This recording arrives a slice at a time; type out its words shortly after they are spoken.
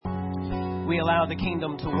we allow the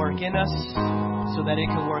kingdom to work in us so that it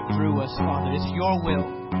can work through us, Father. It's your will.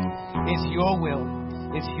 It's your will.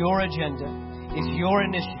 It's your agenda. It's your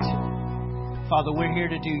initiative. Father, we're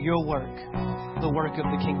here to do your work, the work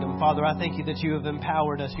of the kingdom. Father, I thank you that you have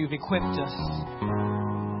empowered us. You've equipped us,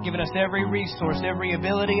 given us every resource, every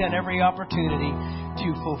ability, and every opportunity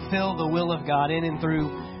to fulfill the will of God in and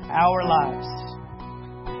through our lives.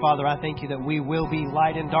 Father, I thank you that we will be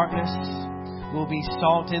light in darkness. We'll be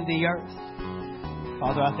salt in the earth.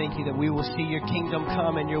 Father, I thank you that we will see your kingdom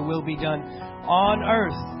come and your will be done on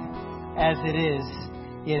earth as it is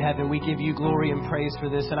in heaven. We give you glory and praise for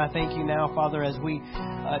this. And I thank you now, Father, as we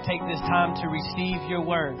take this time to receive your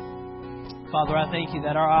word. Father, I thank you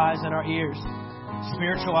that our eyes and our ears,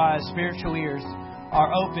 spiritual eyes, spiritual ears, are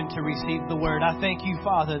open to receive the word. I thank you,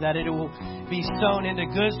 Father, that it will be sown into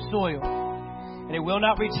good soil. And it will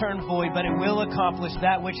not return void, but it will accomplish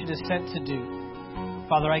that which it is sent to do.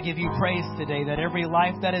 Father, I give you praise today that every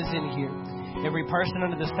life that is in here, every person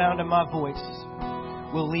under the sound of my voice,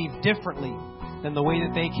 will leave differently than the way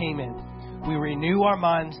that they came in. We renew our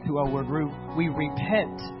minds to our word. We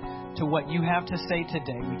repent to what you have to say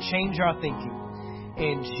today. We change our thinking.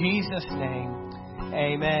 In Jesus' name,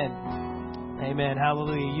 amen. Amen.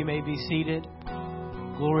 Hallelujah. You may be seated.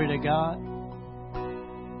 Glory to God.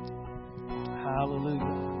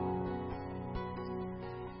 Hallelujah.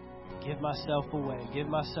 Give myself away. Give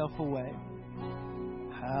myself away.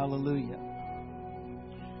 Hallelujah.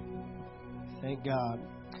 Thank God.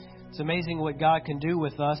 It's amazing what God can do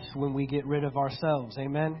with us when we get rid of ourselves.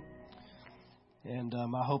 Amen. And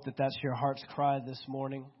I hope that that's your heart's cry this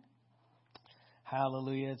morning.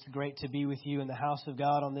 Hallelujah. It's great to be with you in the house of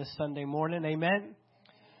God on this Sunday morning. Amen.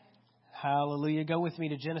 Hallelujah. Go with me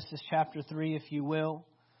to Genesis chapter 3, if you will.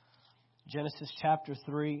 Genesis chapter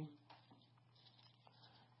 3.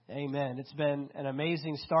 Amen. It's been an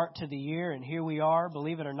amazing start to the year, and here we are.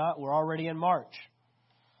 Believe it or not, we're already in March.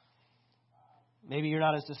 Maybe you're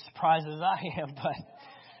not as surprised as I am, but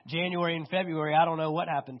January and February, I don't know what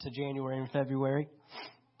happened to January and February.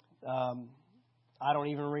 I don't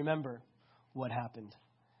even remember what happened.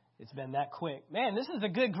 It's been that quick. Man, this is a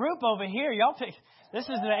good group over here. This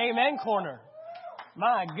is the Amen Corner.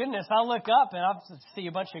 My goodness, I look up and I see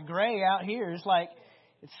a bunch of gray out here. It's like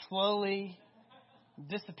it slowly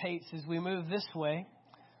dissipates as we move this way.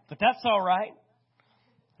 But that's all right.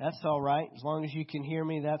 That's all right. As long as you can hear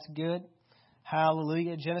me, that's good.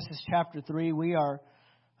 Hallelujah. Genesis chapter 3, we are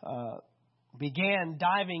began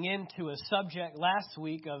diving into a subject last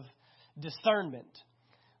week of discernment.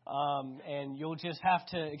 And you'll just have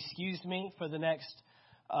to excuse me for the next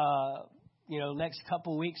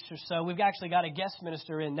couple weeks or so. We've actually got a guest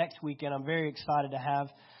minister in next weekend. I'm very excited to have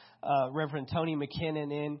Reverend Tony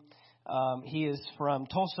McKinnon in. He is from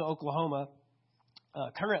Tulsa, Oklahoma,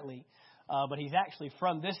 currently, but he's actually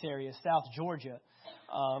from this area, South Georgia.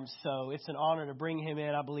 So it's an honor to bring him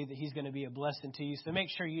in. I believe that he's going to be a blessing to you. So make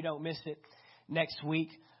sure you don't miss it next week.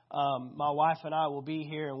 My wife and I will be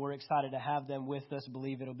here, and we're excited to have them with us. I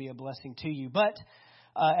believe it'll be a blessing to you. But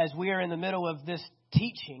as we are in the middle of this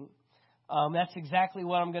teaching, that's exactly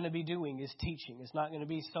what I'm going to be doing is teaching. It's not going to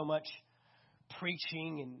be so much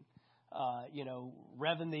preaching and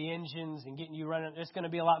revving the engines and getting you running. It's going to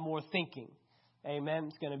be a lot more thinking. Amen.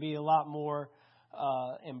 It's going to be a lot more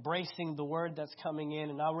embracing the word that's coming in.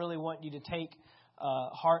 And I really want you to take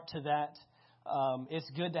heart to that. It's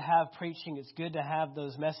good to have preaching. It's good to have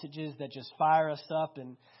those messages that just fire us up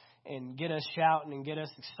and get us shouting and get us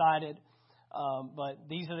excited. But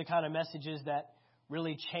these are the kind of messages that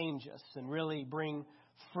really change us and really bring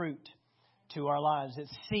fruit to our lives.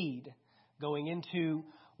 It's seed going into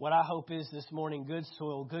what I hope is this morning good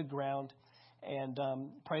soil, good ground, and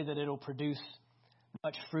pray that it'll produce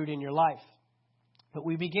much fruit in your life. But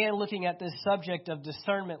we began looking at this subject of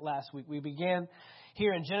discernment last week. We began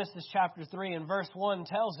here in Genesis chapter 3, and verse 1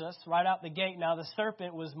 tells us right out the gate, now the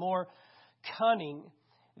serpent was more cunning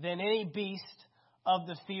than any beast of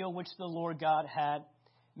the field which the Lord God had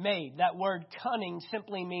made. That word cunning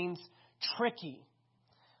simply means tricky.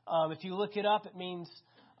 If you look it up, it means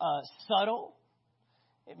subtle.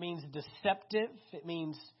 It means deceptive. It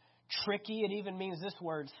means tricky. It even means this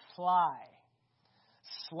word, sly.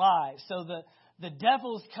 Sly. So the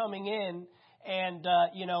devil's coming in, and,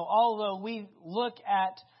 although we look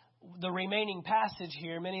at the remaining passage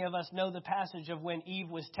here, many of us know the passage of when Eve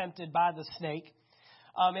was tempted by the snake.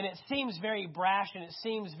 And it seems very brash, and it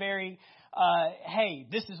seems very, hey,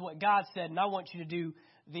 this is what God said, and I want you to do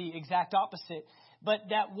the exact opposite. But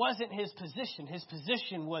that wasn't his position. His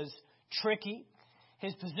position was tricky.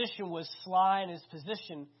 His position was sly, and his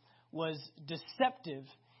position was deceptive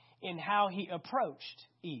in how he approached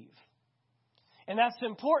Eve. And that's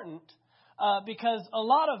important because a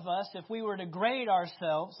lot of us, if we were to grade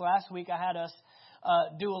ourselves, last week I had us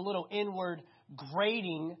do a little inward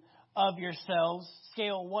grading of yourselves,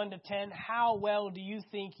 scale 1 to 10. How well do you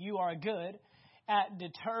think you are good at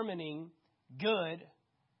determining good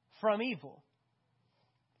from evil?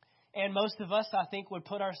 And most of us, I think, would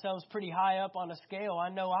put ourselves pretty high up on a scale. I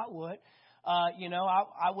know I would.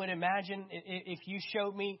 I would imagine if you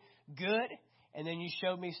showed me good and then you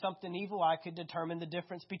showed me something evil, I could determine the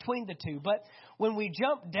difference between the two. But when we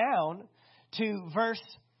jump down to verse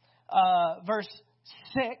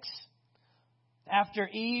 6, after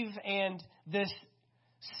Eve and this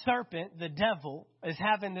serpent, the devil, is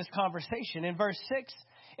having this conversation, in verse 6,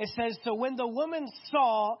 it says, "So when the woman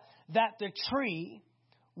saw that the tree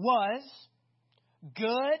was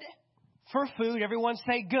good for food," everyone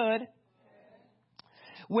say good.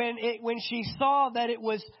 When she saw that it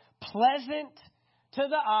was pleasant to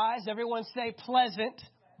the eyes, everyone say pleasant.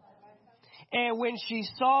 And when she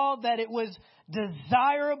saw that it was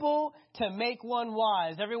desirable to make one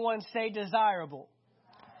wise, everyone say desirable.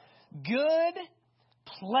 Good,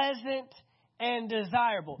 pleasant, and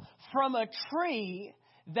desirable. From a tree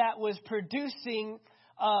that was producing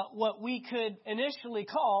what we could initially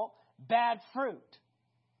call bad fruit.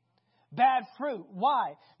 Bad fruit.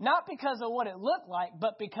 Why? Not because of what it looked like,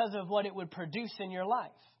 but because of what it would produce in your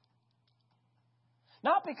life.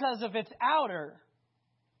 Not because of its outer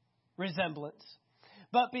resemblance,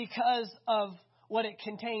 but because of what it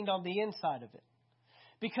contained on the inside of it.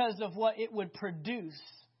 Because of what it would produce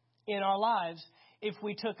in our lives if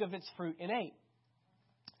we took of its fruit and ate.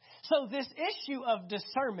 So this issue of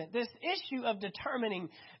discernment, this issue of determining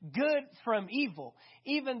good from evil,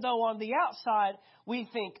 even though on the outside we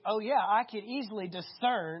think, oh yeah, I could easily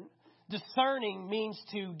discern. Discerning means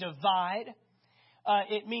to divide.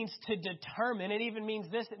 It means to determine. It even means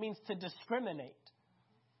this. It means to discriminate.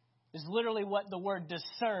 Is literally what the word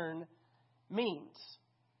discern means.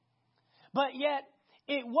 But yet,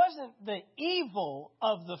 it wasn't the evil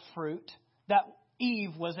of the fruit that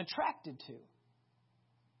Eve was attracted to.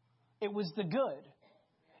 It was the good.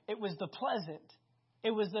 It was the pleasant.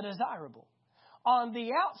 It was the desirable. On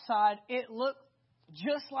the outside, it looked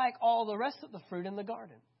just like all the rest of the fruit in the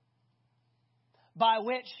garden, by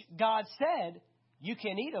which God said, you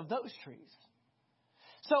can eat of those trees.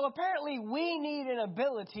 So apparently we need an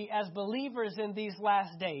ability as believers in these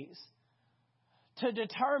last days to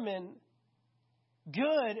determine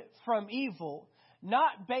good from evil,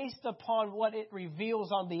 not based upon what it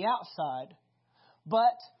reveals on the outside,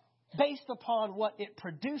 but based upon what it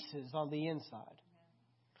produces on the inside.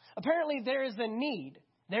 Apparently there is a need.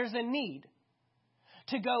 There's a need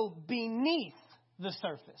to go beneath the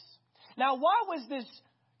surface. Now, why was this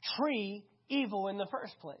tree evil in the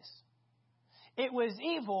first place? It was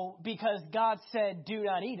evil because God said, do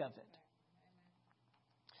not eat of it.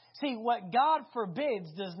 See, what God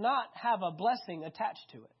forbids does not have a blessing attached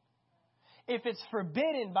to it. If it's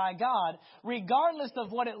forbidden by God, regardless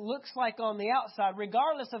of what it looks like on the outside,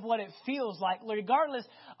 regardless of what it feels like, regardless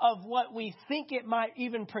of what we think it might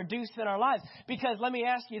even produce in our lives. Because let me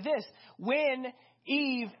ask you this, when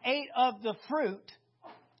Eve ate of the fruit,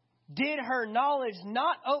 did her knowledge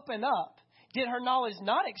not open up? Did her knowledge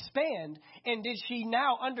not expand? And did she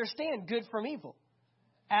now understand good from evil?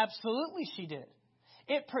 Absolutely she did.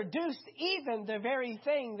 It produced even the very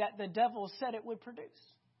thing that the devil said it would produce.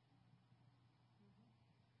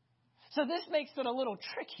 So this makes it a little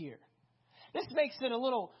trickier. This makes it a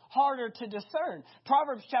little harder to discern.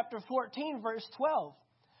 Proverbs chapter 14, verse 12.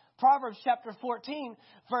 Proverbs chapter 14,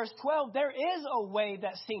 verse 12. There is a way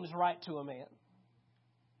that seems right to a man,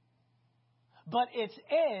 but its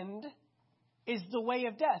end is the way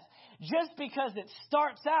of death. Just because it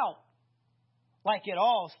starts out like it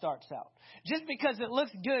all starts out, just because it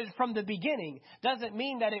looks good from the beginning, doesn't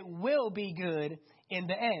mean that it will be good in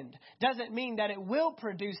the end. Doesn't mean that it will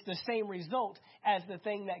produce the same result as the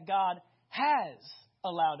thing that God has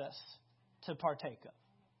allowed us to partake of.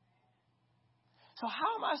 So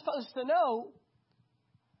how am I supposed to know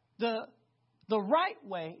the right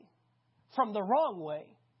way from the wrong way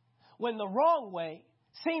when the wrong way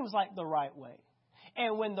seems like the right way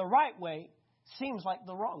and when the right way seems like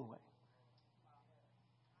the wrong way?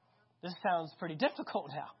 This sounds pretty difficult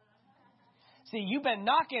now. See, you've been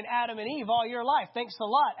knocking Adam and Eve all your life. Thanks a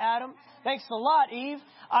lot, Adam. Thanks a lot, Eve.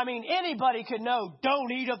 I mean, anybody could know,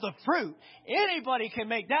 don't eat of the fruit. Anybody can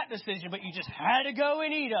make that decision, but you just had to go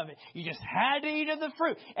and eat of it. You just had to eat of the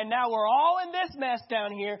fruit. And now we're all in this mess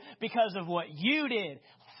down here because of what you did.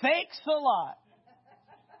 Thanks a lot.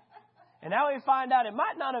 And now we find out it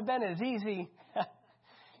might not have been as easy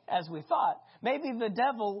as we thought. Maybe the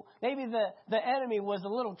devil, maybe the enemy was a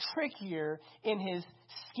little trickier in his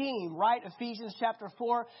scheme, right? Ephesians chapter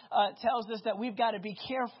 4 tells us that we've got to be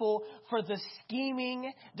careful for the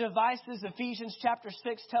scheming devices. Ephesians chapter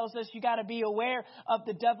 6 tells us you got to be aware of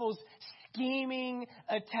the devil's scheming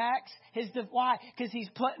attacks. Why? Because he's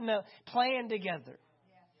putting a plan together.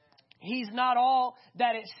 He's not all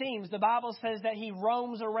that it seems. The Bible says that he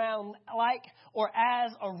roams around like or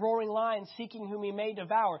as a roaring lion seeking whom he may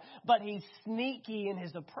devour. But he's sneaky in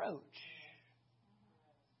his approach.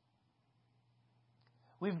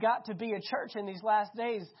 We've got to be a church in these last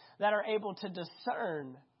days that are able to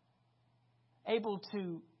discern, able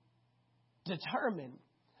to determine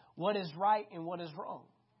what is right and what is wrong.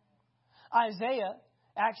 Isaiah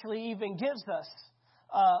actually even gives us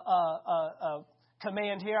a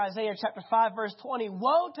command here. Isaiah chapter 5 verse 20.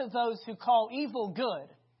 Woe to those who call evil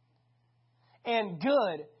good and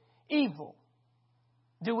good evil.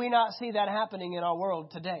 Do we not see that happening in our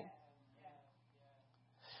world today?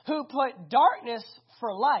 Who put darkness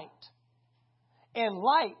for light and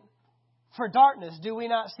light for darkness. Do we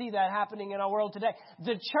not see that happening in our world today?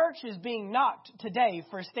 The church is being knocked today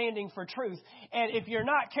for standing for truth. And if you're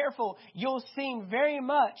not careful, you'll seem very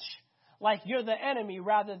much like you're the enemy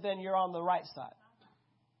rather than you're on the right side.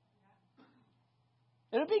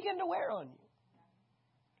 It'll begin to wear on you.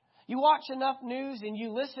 You watch enough news and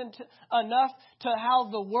you listen to enough to how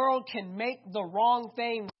the world can make the wrong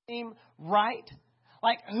thing seem right.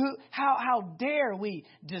 Like how dare we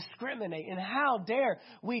discriminate, and how dare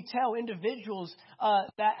we tell individuals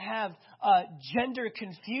that have gender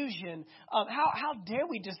confusion, how dare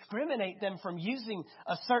we discriminate them from using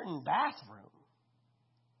a certain bathroom?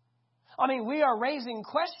 I mean, we are raising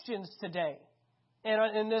questions today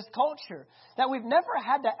in this culture that we've never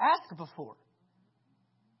had to ask before.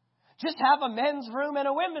 Just have a men's room and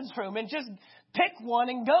a women's room and just pick one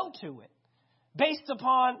and go to it based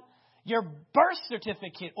upon your birth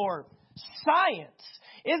certificate or science.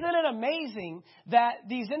 Isn't it amazing that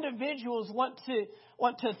these individuals want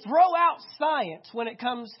to throw out science when it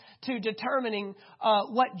comes to determining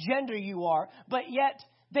what gender you are, but yet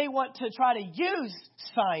they want to try to use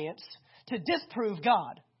science to disprove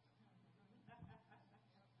God?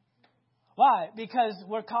 Why? Because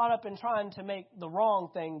we're caught up in trying to make the wrong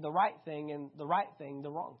thing the right thing and the right thing the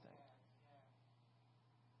wrong thing.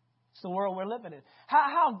 It's the world we're living in.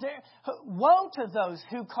 How dare? Woe to those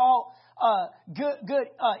who call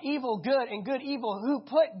evil good and good evil, who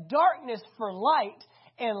put darkness for light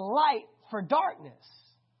and light for darkness.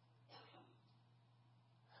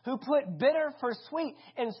 Who put bitter for sweet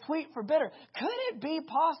and sweet for bitter. Could it be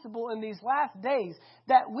possible in these last days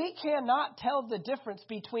that we cannot tell the difference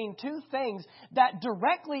between two things that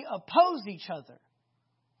directly oppose each other?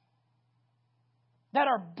 That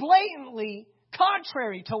are blatantly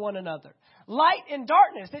contrary to one another. Light and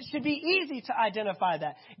darkness, it should be easy to identify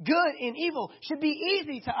that. Good and evil should be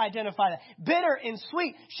easy to identify that. Bitter and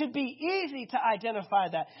sweet should be easy to identify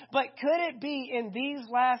that. But could it be in these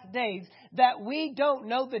last days that we don't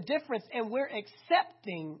know the difference and we're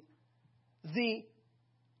accepting the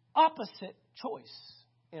opposite choice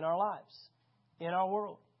in our lives, in our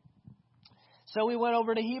world? So we went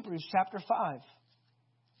over to Hebrews chapter 5.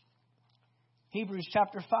 Hebrews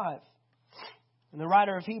chapter 5. And the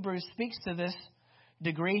writer of Hebrews speaks to this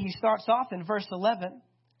degree. He starts off in verse 11.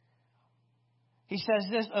 He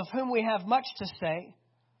says this, of whom we have much to say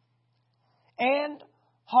and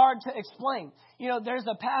hard to explain. You know, there's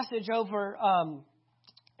a passage over,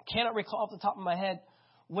 cannot recall off the top of my head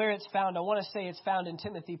where it's found. I want to say it's found in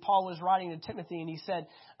Timothy. Paul was writing to Timothy and he said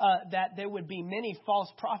that there would be many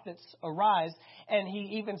false prophets arise. And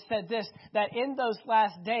he even said this, that in those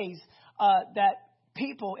last days that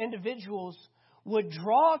people, individuals, would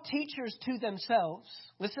draw teachers to themselves.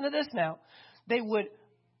 Listen to this now. They would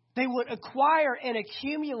acquire and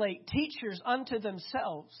accumulate teachers unto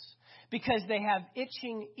themselves because they have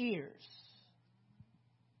itching ears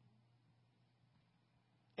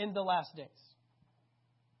in the last days.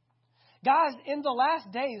 Guys, in the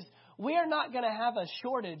last days, we are not going to have a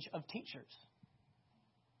shortage of teachers.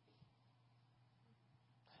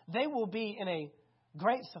 They will be in a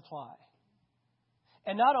great supply.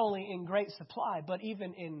 And not only in great supply, but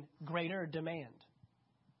even in greater demand.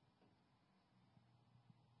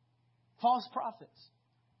 False prophets.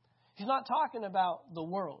 He's not talking about the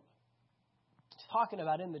world. He's talking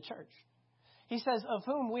about in the church. He says, of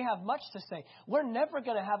whom we have much to say. We're never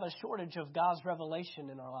going to have a shortage of God's revelation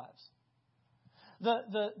in our lives.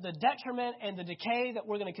 The detriment and the decay that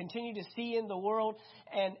we're going to continue to see in the world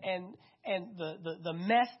and the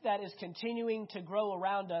mess that is continuing to grow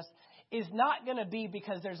around us is not going to be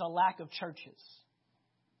because there's a lack of churches.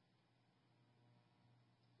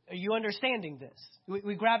 Are you understanding this?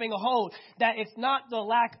 We're grabbing a hold that it's not the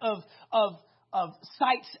lack of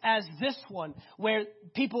sites as this one, where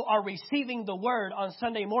people are receiving the word on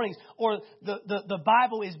Sunday mornings, or the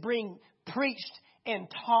Bible is being preached and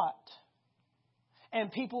taught. And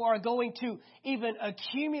people are going to even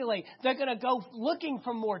accumulate. They're going to go looking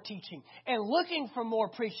for more teaching and looking for more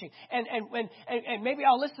preaching. And maybe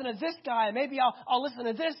I'll listen to this guy, and maybe I'll listen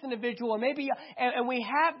to this individual, and and we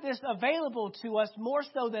have this available to us more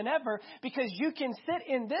so than ever, because you can sit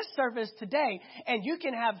in this service today and you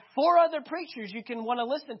can have 4 other preachers you can want to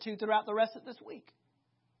listen to throughout the rest of this week.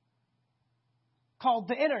 Called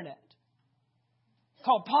the internet.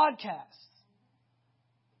 Called podcasts.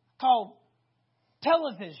 Called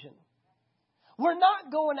television. We're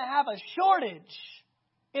not going to have a shortage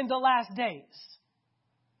in the last days.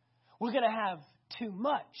 We're going to have too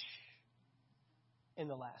much in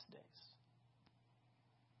the last days.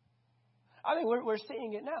 I mean, we're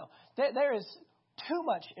seeing it now. There is too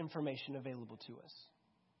much information available to us.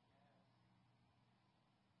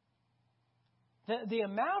 The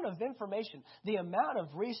amount of information, the amount of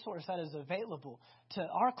resource that is available to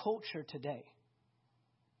our culture today.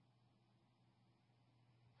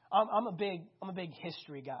 I'm a big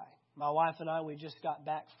history guy. My wife and I, we just got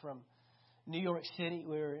back from New York City.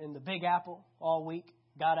 We were in the Big Apple all week.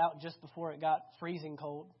 Got out just before it got freezing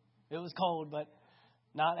cold. It was cold, but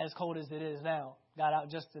not as cold as it is now. Got out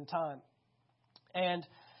just in time. And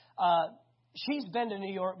she's been to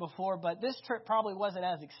New York before, but this trip probably wasn't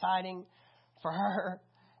as exciting for her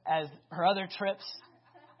as her other trips,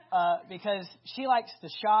 because she likes to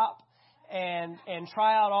shop and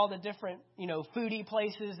try out all the different, foodie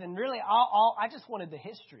places. And really, I just wanted the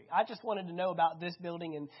history. I just wanted to know about this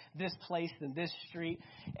building and this place and this street.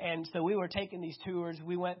 And so we were taking these tours.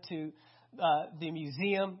 We went to the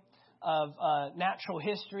Museum of Natural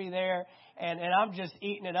History there. And I'm just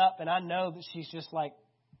eating it up. And I know that she's just like,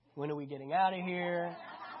 when are we getting out of here?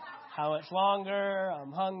 How much longer?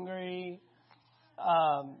 I'm hungry.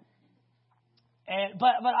 But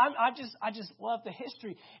I just love the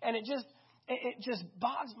history. And it just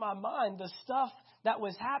bogs my mind, the stuff that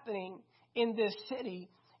was happening in this city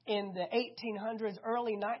in the 1800s,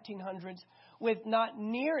 early 1900s, with not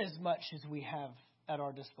near as much as we have at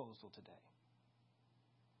our disposal today.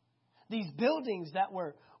 These buildings that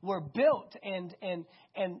were built and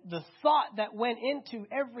the thought that went into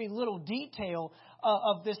every little detail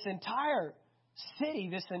of this entire city,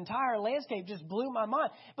 this entire landscape, just blew my mind.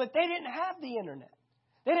 But they didn't have the internet.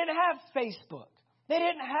 They didn't have Facebook. They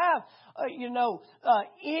didn't have,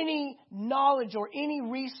 any knowledge or any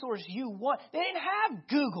resource you want. They didn't have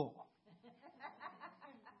Google.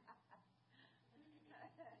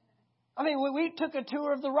 I mean, we took a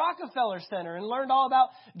tour of the Rockefeller Center and learned all about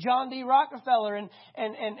John D. Rockefeller and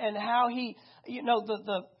how he,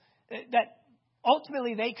 that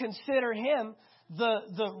ultimately they consider him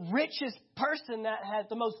the richest person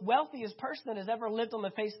the most wealthiest person that has ever lived on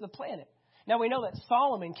the face of the planet. Now, we know that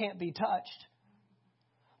Solomon can't be touched.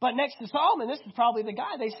 But next to Solomon, this is probably the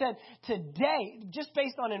guy. They said today, just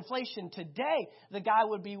based on inflation, today, the guy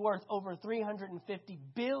would be worth over $350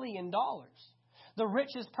 billion. The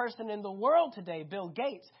richest person in the world today, Bill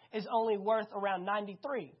Gates, is only worth around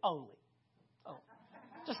 93 only. Oh,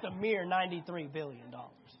 just a mere $93 billion.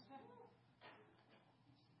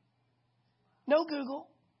 No Google.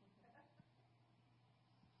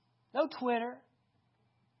 No Twitter.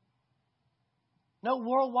 No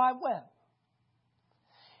World Wide Web.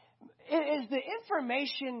 Is the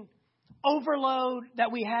information overload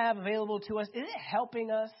that we have available to us, is it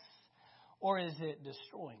helping us or is it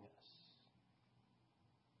destroying us?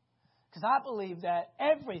 Because I believe that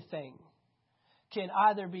everything can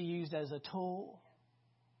either be used as a tool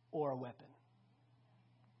or a weapon.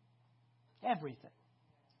 Everything.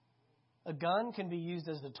 A gun can be used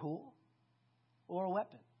as a tool or a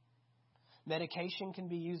weapon. Medication can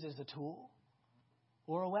be used as a tool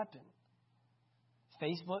or a weapon.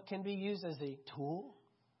 Facebook can be used as a tool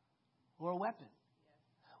or a weapon.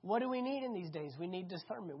 What do we need in these days? We need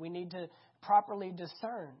discernment. We need to properly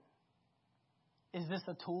discern. Is this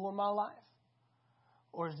a tool in my life?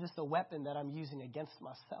 Or is this a weapon that I'm using against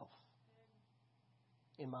myself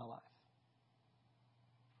in my life?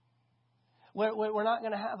 We're not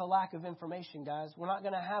going to have a lack of information, guys. We're not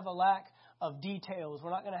going to have a lack of details. We're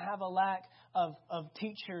not going to have a lack of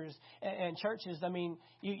teachers and churches. I mean,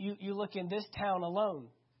 you look in this town alone.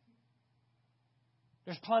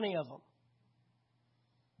 There's plenty of them.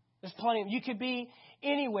 There's plenty of them. You could be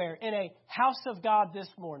anywhere in a house of God this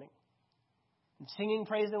morning and singing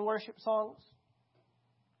praise and worship songs.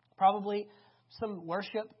 Probably some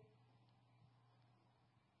worship.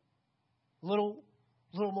 Little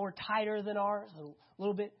a little more tighter than ours, a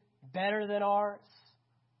little bit better than ours,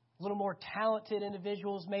 a little more talented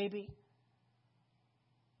individuals maybe.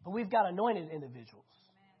 But we've got anointed individuals.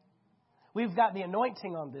 We've got the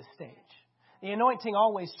anointing on this stage. The anointing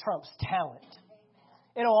always trumps talent.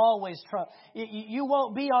 It'll always trump. You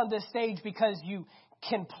won't be on this stage because you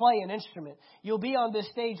can play an instrument. You'll be on this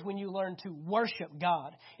stage when you learn to worship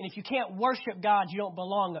God. And if you can't worship God, you don't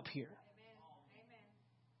belong up here.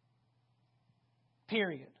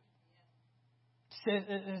 Period.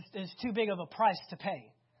 It's too big of a price to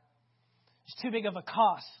pay. It's too big of a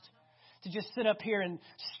cost to just sit up here and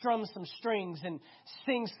strum some strings and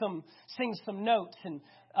sing some notes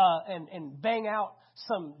and bang out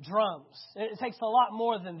some drums. It takes a lot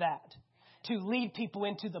more than that to lead people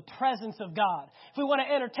into the presence of God. If we want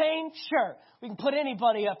to entertain, sure, we can put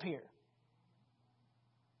anybody up here.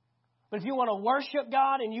 But if you want to worship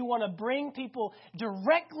God and you want to bring people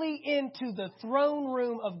directly into the throne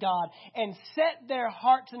room of God and set their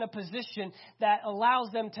hearts in a position that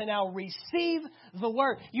allows them to now receive the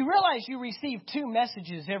word. You realize you receive 2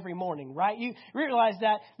 messages every morning, right? You realize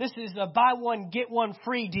that this is a buy one, get one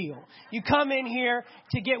free deal. You come in here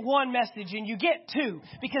to get 1 message and you get 2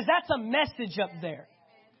 because that's a message up there.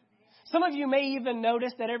 Some of you may even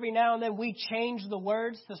notice that every now and then we change the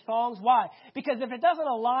words to songs. Why? Because if it doesn't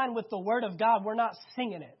align with the Word of God, we're not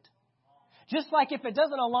singing it. Just like if it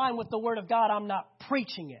doesn't align with the Word of God, I'm not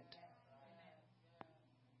preaching it.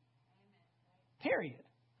 Period.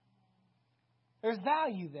 There's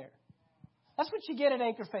value there. That's what you get at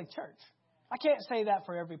Anchor Faith Church. I can't say that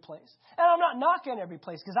for every place. And I'm not knocking every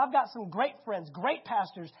place because I've got some great friends, great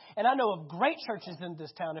pastors, and I know of great churches in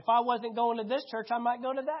this town. If I wasn't going to this church, I might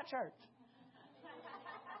go to that church.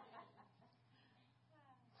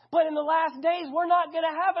 But in the last days, we're not going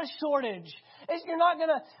to have a shortage. You're not going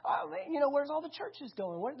to, where's all the churches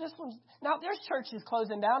going? Now, there's churches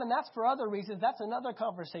closing down, and that's for other reasons. That's another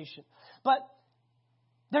conversation. But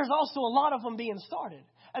there's also a lot of them being started.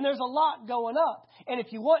 And there's a lot going up. And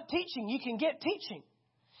if you want teaching, you can get teaching.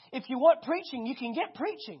 If you want preaching, you can get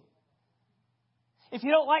preaching. If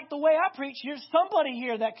you don't like the way I preach, there's somebody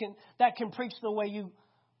here that can preach the way you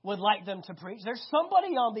would like them to preach. There's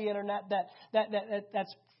somebody on the internet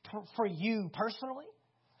that's for you personally.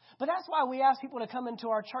 But that's why we ask people to come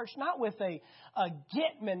into our church not with a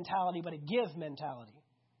get mentality, but a give mentality.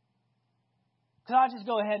 Because I'll just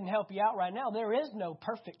go ahead and help you out right now. There is no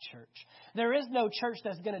perfect church. There is no church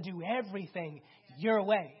that's going to do everything your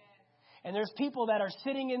way. And there's people that are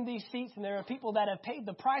sitting in these seats, and there are people that have paid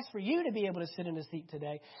the price for you to be able to sit in a seat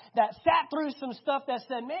today, that sat through some stuff that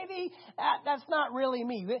said, maybe that's not really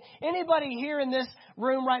me. Anybody here in this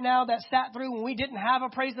room right now that sat through when we didn't have a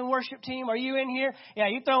praise and worship team? Are you in here? Yeah,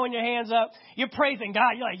 you're throwing your hands up. You're praising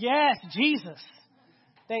God. You're like, yes, Jesus.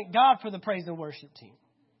 Thank God for the praise and worship team.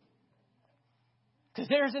 Because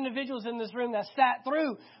there's individuals in this room that sat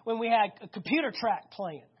through when we had a computer track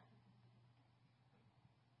playing.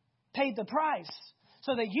 Paid the price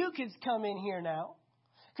so that you could come in here now.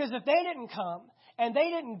 Because if they didn't come and they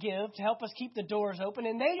didn't give to help us keep the doors open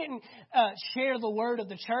and they didn't share the word of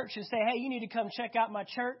the church and say, hey, you need to come check out my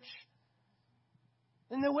church,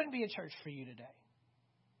 then there wouldn't be a church for you today.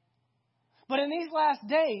 But in these last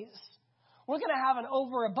days, we're going to have an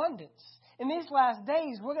overabundance. In these last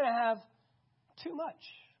days, we're going to have too much.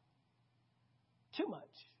 Too much.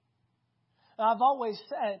 Now, I've always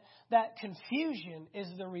said that confusion is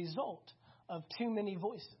the result of too many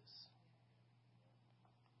voices.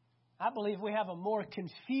 I believe we have a more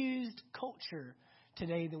confused culture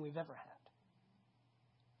today than we've ever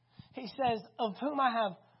had. He says, of whom I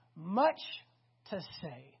have much to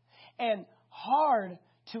say and hard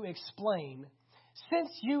to explain, since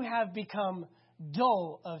you have become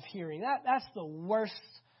dull of hearing. That's the worst.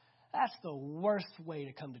 That's the worst way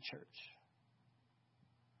to come to church.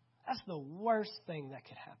 That's the worst thing that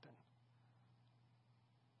could happen.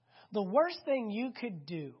 The worst thing you could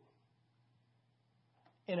do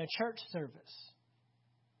in a church service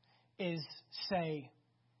is say,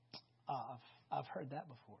 I've heard that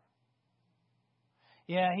before.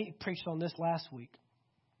 Yeah, he preached on this last week.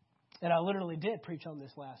 And I literally did preach on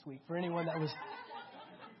this last week. For anyone that was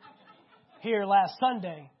here last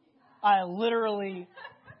Sunday, I literally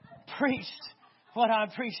preached what I'm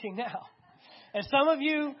preaching now. And some of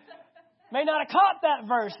you may not have caught that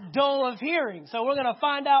verse, dull of hearing. So we're going to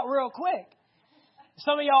find out real quick.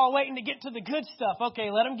 Some of y'all are waiting to get to the good stuff. Okay,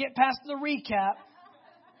 let them get past the recap.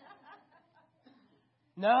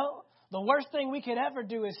 No, the worst thing we could ever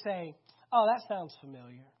do is say, oh, that sounds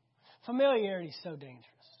familiar. Familiarity is so dangerous.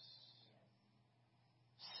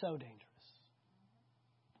 So dangerous.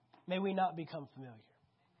 May we not become familiar.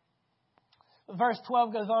 Verse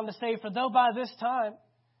 12 goes on to say, for though by this time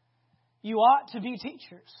you ought to be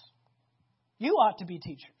teachers. You ought to be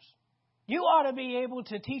teachers. You ought to be able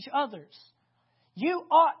to teach others. You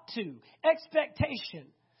ought to. Expectation.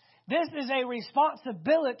 This is a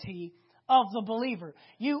responsibility of the believer.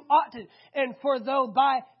 You ought to. And for though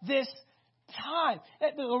by this time,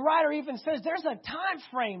 the writer even says there's a time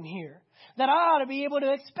frame here that I ought to be able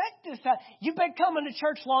to expect this. You've been coming to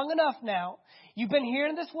church long enough now. You've been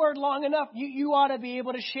hearing this word long enough. You ought to be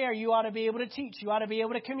able to share. You ought to be able to teach. You ought to be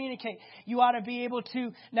able to communicate. You ought to be able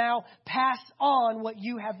to now pass on what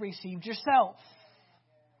you have received yourself.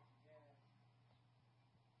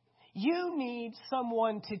 You need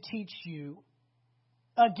someone to teach you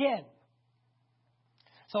again.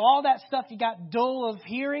 So all that stuff you got dull of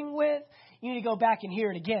hearing with, you need to go back and hear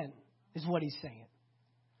it again, is what he's saying.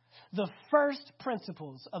 The first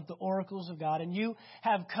principles of the oracles of God, and you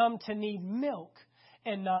have come to need milk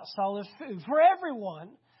and not solid food. For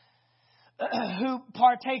everyone who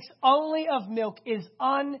partakes only of milk is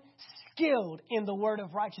unskilled in the word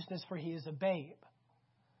of righteousness, for he is a babe.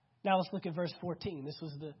 Now let's look at verse 14. This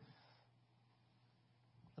was the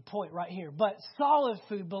point right here. But solid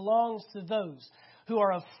food belongs to those who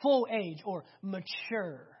are of full age or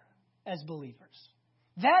mature as believers.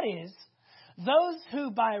 That is, those who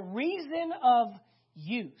by reason of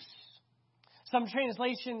use. Some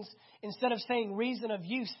translations, instead of saying reason of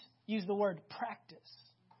use the word practice.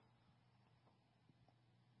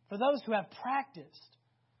 For those who have practiced,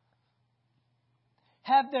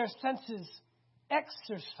 have their senses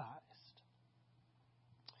exercised.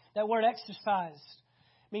 That word exercised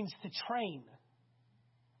means to train.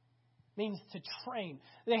 Means to train.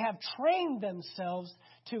 They have trained themselves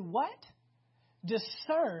to what?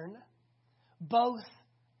 Discern both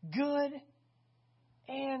good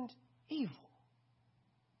and evil.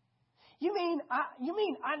 You mean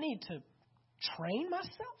I need to train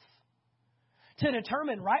myself to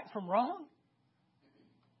determine right from wrong?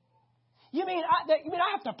 You mean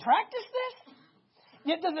I have to practice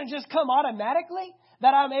this? It doesn't just come automatically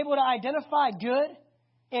that I'm able to identify good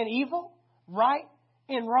and evil, right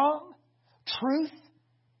and wrong, truth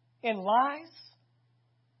and lies?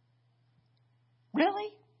 Really?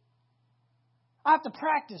 I have to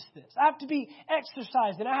practice this. I have to be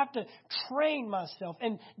exercised, and I have to train myself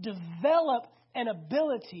and develop an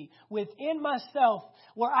ability within myself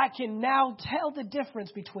where I can now tell the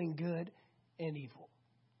difference between good and evil.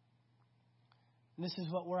 And this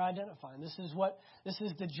is what we're identifying. This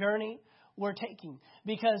is the journey we're taking.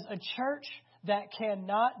 Because a church that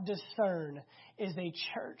cannot discern is a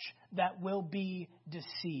church that will be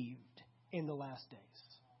deceived in the last days.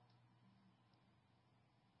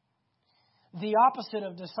 The opposite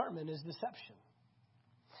of discernment is deception.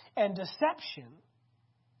 And deception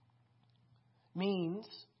means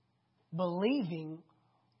believing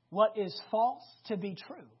what is false to be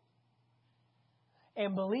true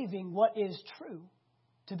and believing what is true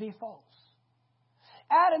to be false.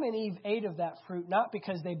 Adam and Eve ate of that fruit not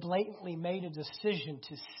because they blatantly made a decision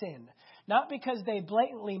to sin, not because they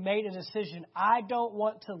blatantly made a decision, I don't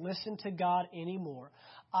want to listen to God anymore.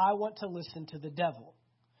 I want to listen to the devil.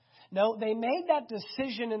 No, they made that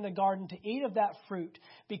decision in the garden to eat of that fruit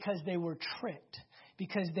because they were tricked,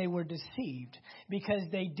 because they were deceived, because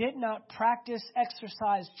they did not practice,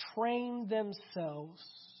 exercise, train themselves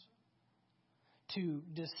to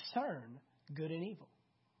discern good and evil.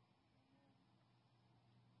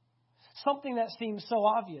 Something that seems so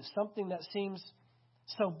obvious, something that seems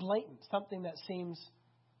so blatant, something that seems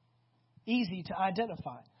easy to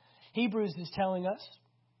identify. Hebrews is telling us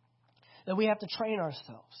that we have to train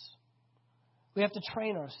ourselves. We have to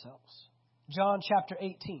train ourselves. John chapter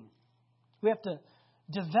 18. We have to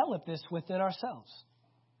develop this within ourselves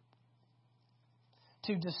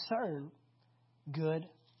to discern good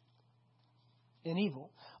and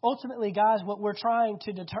evil. Ultimately, guys, what we're trying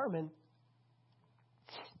to determine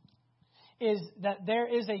is that there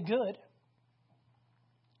is a good,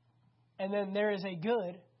 and then there is a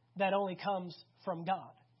good that only comes from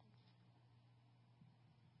God.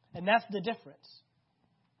 And that's the difference.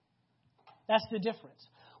 That's the difference.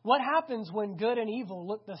 What happens when good and evil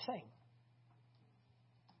look the same?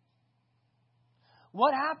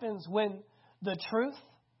 What happens when the truth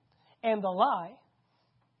and the lie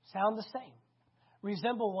sound the same,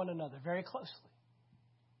 resemble one another very closely?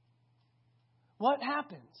 What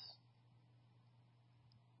happens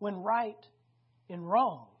when right and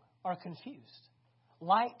wrong are confused?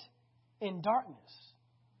 Light and darkness.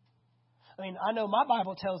 I mean, I know my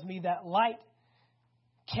Bible tells me that light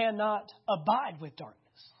cannot abide with darkness.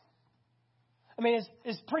 I mean,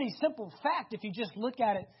 it's pretty simple fact if you just look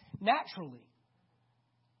at it naturally.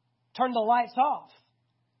 turn the lights off,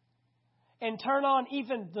 and turn on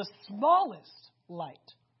even the smallest light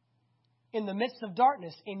in the midst of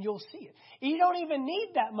darkness, and you'll see it. You don't even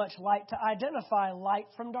need that much light to identify light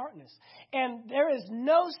from darkness. And there is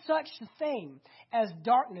no such thing as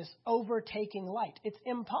darkness overtaking light. It's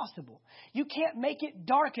impossible. You can't make it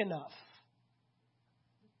dark enough.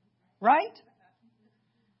 Right?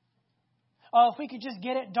 Oh, if we could just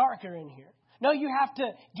get it darker in here. No, you have to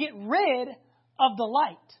get rid of the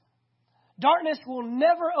light. Darkness will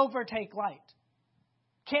never overtake light.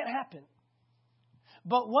 Can't happen.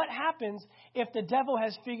 But what happens if the devil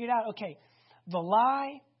has figured out, okay, the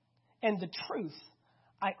lie and the truth,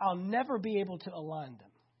 I'll never be able to align them.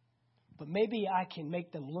 But maybe I can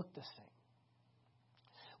make them look the same.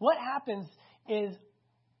 What happens is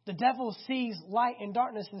the devil sees light and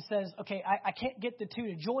darkness and says, okay, I can't get the two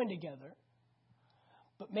to join together.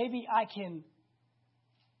 But maybe I can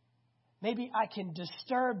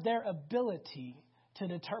disturb their ability to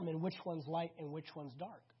determine which one's light and which one's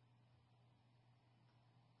dark.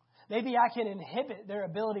 Maybe I can inhibit their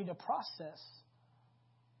ability to process.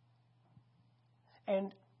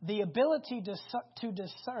 And the ability to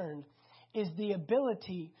discern is the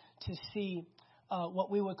ability to see what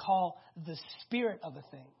we would call the spirit of a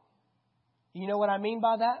thing. You know what I mean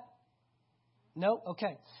by that? No?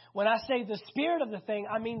 Okay. When I say the spirit of the thing,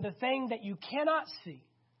 I mean the thing that you cannot see.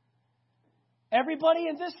 Everybody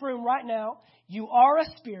in this room right now, you are a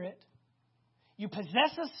spirit, you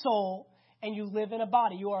possess a soul, and you live in a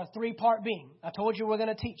body. You are a three-part being. I told you we're going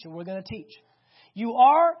to teach, and we're going to teach. You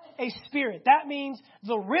are a spirit. That means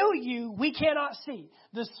the real you we cannot see.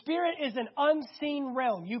 The spirit is an unseen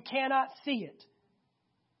realm. You cannot see it.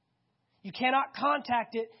 You cannot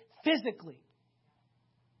contact it physically.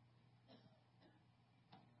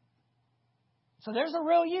 So there's a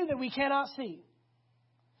real you that we cannot see.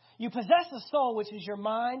 You possess a soul, which is your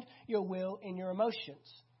mind, your will, and your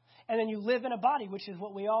emotions. And then you live in a body, which is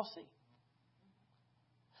what we all see.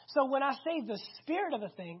 So when I say the spirit of a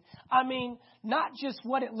thing, I mean not just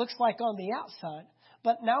what it looks like on the outside,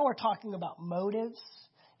 but now we're talking about motives,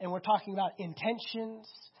 and we're talking about intentions,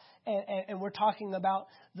 and we're talking about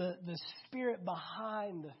the spirit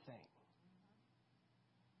behind the thing.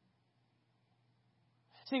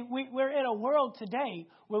 See, we're in a world today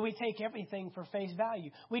where we take everything for face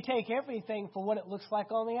value. We take everything for what it looks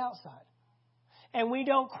like on the outside. And we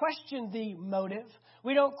don't question the motive.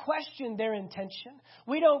 We don't question their intention.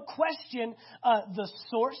 We don't question the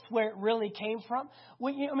source where it really came from.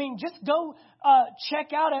 Just go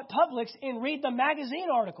check out at Publix and read the magazine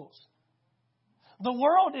articles. The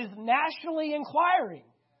world is nationally inquiring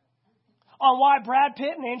on why Brad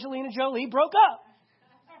Pitt and Angelina Jolie broke up.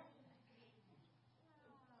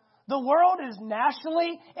 The world is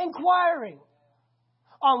nationally inquiring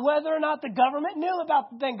on whether or not the government knew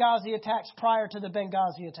about the Benghazi attacks prior to the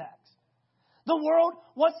Benghazi attacks. The world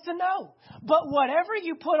wants to know. But whatever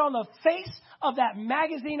you put on the face of that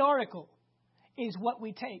magazine article is what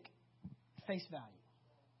we take face value.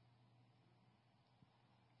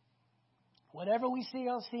 Whatever we see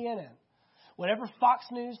on CNN, whatever Fox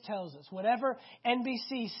News tells us, whatever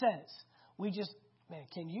NBC says, we just, man,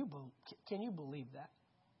 can you believe that?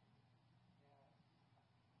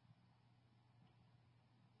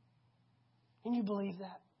 Can you believe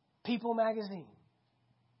that? People magazine.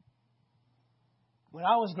 When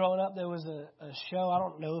I was growing up, there was a show, I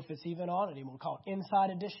don't know if it's even on anymore, called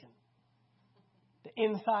Inside Edition. The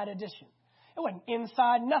Inside Edition. It wasn't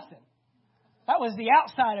inside nothing. That was the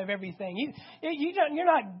outside of everything.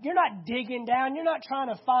 You're not digging down. You're not trying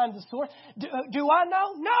to find the source. Do I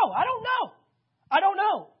know? No, I don't know. I don't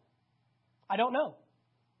know. I don't know.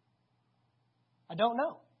 I don't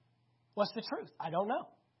know. What's the truth? I don't know.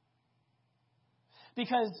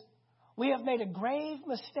 Because we have made a grave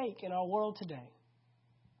mistake in our world today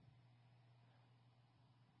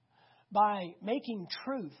by making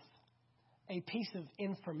truth a piece of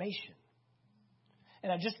information.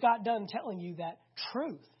 And I just got done telling you that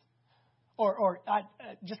truth, or I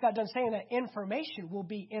just got done saying that information will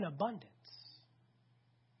be in abundance.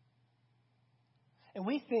 And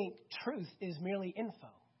we think truth is merely info.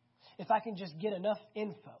 If I can just get enough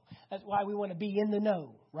info. That's why we want to be in the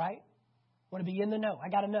know, right? Want to be in the know. I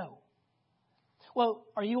got to know. Well,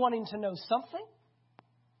 are you wanting to know something?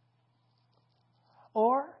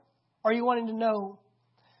 Or are you wanting to know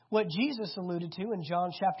what Jesus alluded to in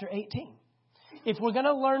John chapter 18? If we're going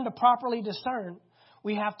to learn to properly discern,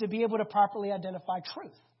 we have to be able to properly identify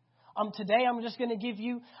truth. Today, I'm just going to give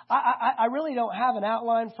you, I really don't have an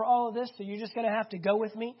outline for all of this, so you're just going to have to go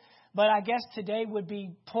with me. But I guess today would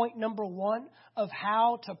be point number 1 of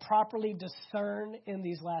how to properly discern in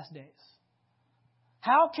these last days.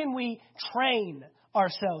 How can we train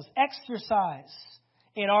ourselves, exercise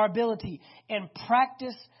in our ability, and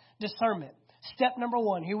practice discernment? Step number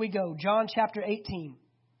 1, here we go. John chapter 18,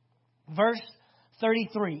 verse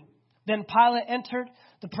 33. Then Pilate entered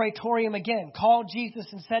the praetorium again, called Jesus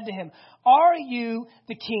and said to him, "Are you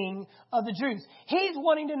the king of the Jews?" He's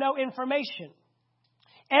wanting to know information.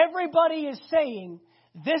 Everybody is saying,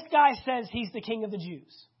 this guy says he's the king of the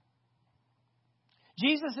Jews.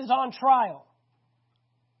 Jesus is on trial.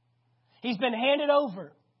 He's been handed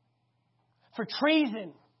over for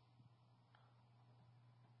treason.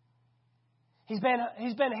 He's been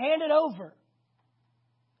handed over.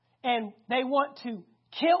 And they want to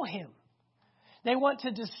kill him. They want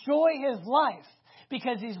to destroy his life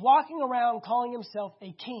because he's walking around calling himself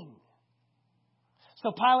a king.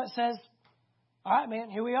 So Pilate says, all right, man,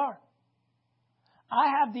 here we are. I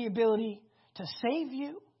have the ability to save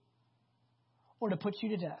you or to put you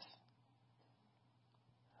to death.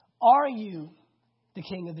 Are you the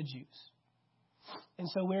king of the Jews? And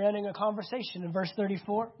so we're ending a conversation in verse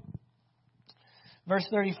 34. Verse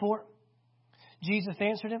 34, Jesus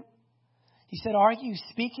answered him. He said, "Are you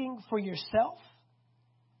speaking for yourself?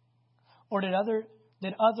 Or did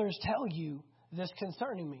others tell you this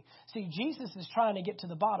concerning me?" See, Jesus is trying to get to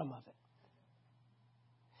the bottom of it.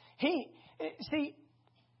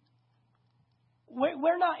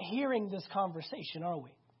 We're not hearing this conversation, are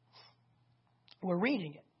we? We're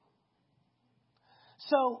reading it.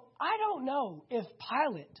 So I don't know if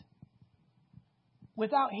Pilate,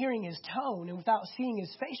 without hearing his tone and without seeing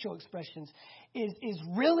his facial expressions, is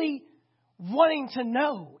really wanting to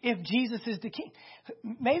know if Jesus is the king.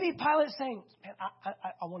 Maybe Pilate's saying, man,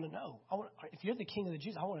 I want to know. If you're the king of the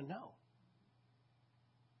Jews, I want to know.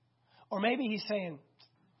 Or maybe he's saying,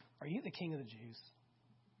 are you the king of the Jews?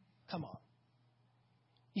 Come on.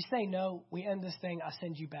 You say no, we end this thing, I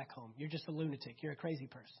send you back home. You're just a lunatic. You're a crazy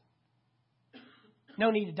person. No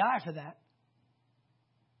need to die for that.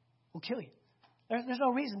 We'll kill you. There's no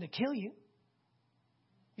reason to kill you.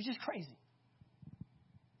 You're just crazy.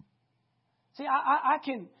 See, I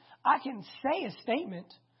can say a statement.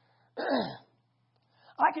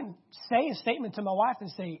 I can say a statement to my wife and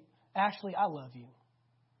say, "Ashley, I love you."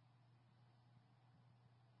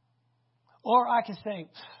 Or I can say,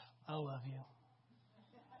 "I love you."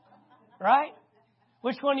 Right?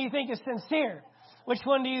 Which one do you think is sincere? Which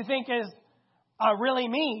one do you think is, I really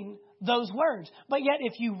mean those words? But yet,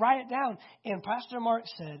 if you write it down, and Pastor Mark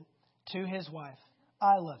said to his wife,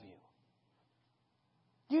 "I love you."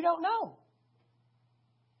 You don't know.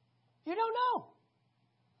 You don't know.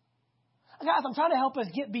 Guys, I'm trying to help us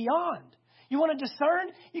get beyond. You want to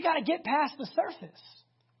discern? You got to get past the surface.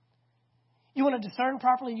 You want to discern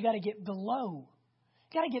properly? You got to get below.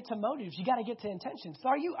 You got to get to motives. You got to get to intentions. So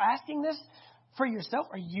are you asking this for yourself?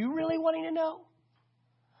 Are you really wanting to know?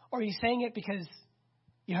 Or are you saying it because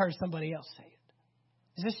you heard somebody else say it?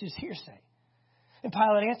 Is this just hearsay? And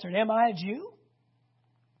Pilate answered, "Am I a Jew?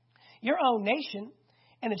 Your own nation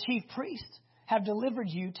and the chief priests have delivered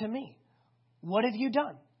you to me. What have you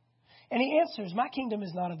done?" And he answers, "My kingdom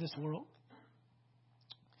is not of this world.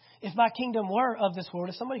 If my kingdom were of this world,"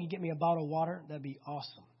 if somebody could get me a bottle of water, that'd be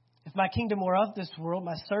awesome. "If my kingdom were of this world,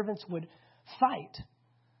 my servants would fight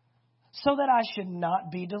so that I should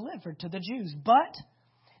not be delivered to the Jews. But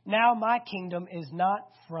now my kingdom is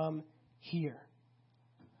not from here."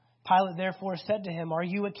 Pilate therefore said to him, "Are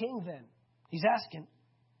you a king then?" He's asking.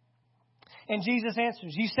 And Jesus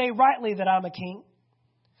answers, "You say rightly that I'm a king.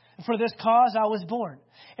 For this cause I was born,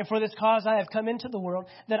 and for this cause I have come into the world,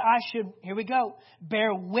 that I should," here we go,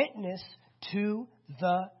 "bear witness to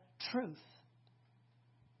the truth."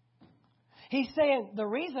 He's saying the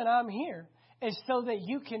reason I'm here is so that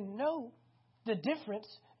you can know the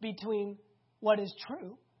difference between what is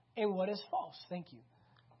true and what is false. Thank you.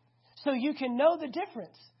 So you can know the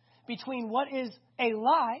difference between what is a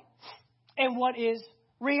lie and what is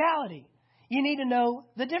reality. You need to know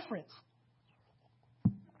the difference.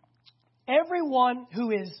 Everyone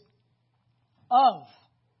who is of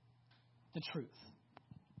the truth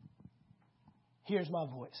hears my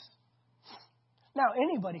voice. Now,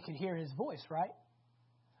 anybody could hear his voice, right?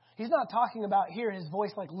 He's not talking about hear his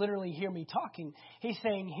voice like literally hear me talking. He's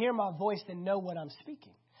saying hear my voice and know what I'm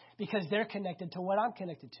speaking, because they're connected to what I'm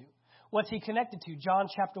connected to. What's he connected to? John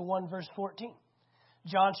chapter 1, verse 14.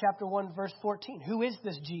 John chapter 1, verse 14. Who is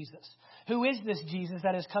this Jesus? Who is this Jesus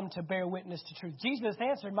that has come to bear witness to truth? Jesus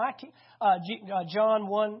answered, John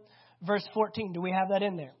 1, verse 14. Do we have that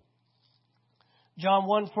in there? John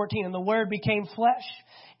 1:14. "And the Word became flesh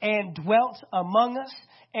and dwelt among us,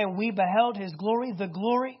 and we beheld his glory, the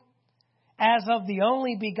glory as of the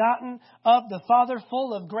only begotten of the Father,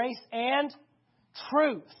 full of grace and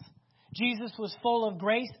truth. Jesus was full of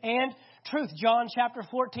grace and truth. John chapter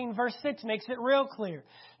 14, verse 6 makes it real clear.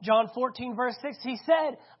 John 14, verse 6, he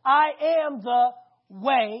said, I am the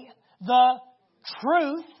way, the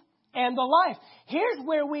truth, and the life. Here's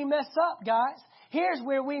where we mess up, guys. Here's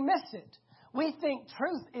where we miss it. We think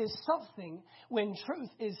truth is something when truth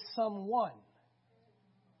is someone.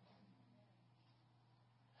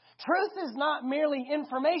 Truth is not merely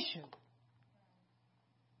information.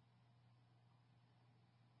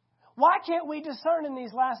 Why can't we discern in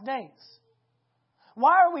these last days?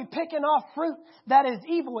 Why are we picking off fruit that is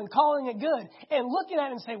evil and calling it good and looking at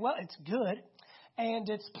it and say, well, it's good and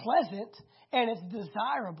it's pleasant and it's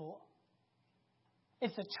desirable.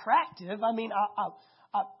 It's attractive. I mean,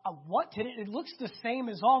 I wanted it. It looks the same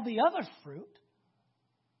as all the other fruit.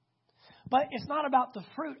 But it's not about the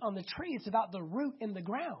fruit on the tree. It's about the root in the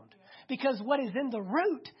ground. Because what is in the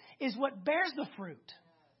root is what bears the fruit.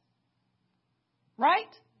 Right?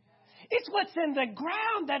 It's what's in the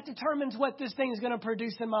ground that determines what this thing is going to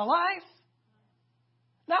produce in my life.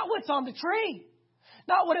 Not what's on the tree.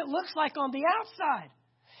 Not what it looks like on the outside.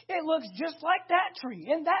 It looks just like that tree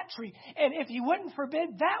and that tree. And if he wouldn't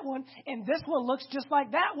forbid that one and this one looks just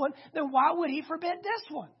like that one, then why would he forbid this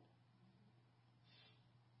one?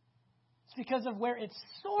 It's because of where it's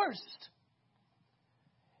sourced.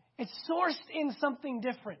 It's sourced in something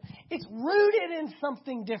different. It's rooted in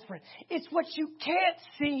something different. It's what you can't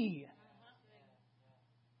see.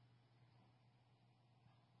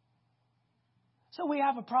 So we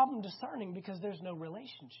have a problem discerning because there's no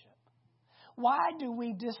relationship. Why do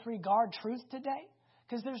we disregard truth today?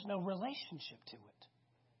 Because there's no relationship to it.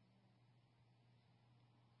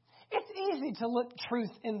 It's easy to look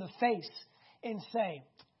truth in the face and say,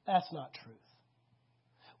 that's not truth.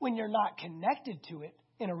 When you're not connected to it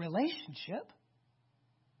in a relationship.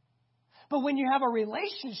 But when you have a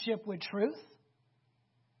relationship with truth,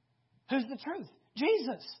 who's the truth?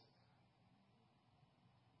 Jesus.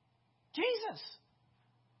 Jesus.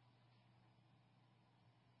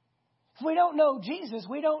 If we don't know Jesus,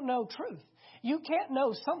 we don't know truth. You can't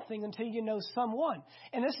know something until you know someone.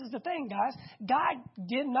 And this is the thing, guys. God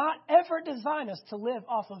did not ever design us to live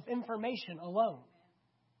off of information alone.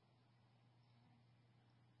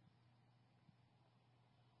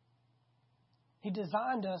 He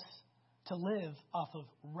designed us to live off of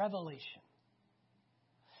revelation.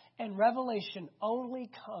 And revelation only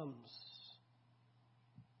comes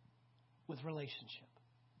with relationship.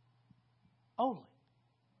 Only.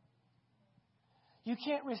 You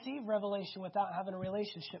can't receive revelation without having a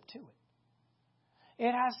relationship to it.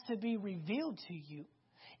 It has to be revealed to you,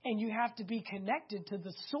 and you have to be connected to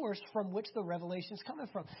the source from which the revelation is coming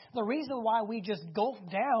from. The reason why we just gulp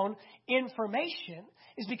down information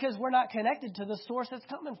is because we're not connected to the source it's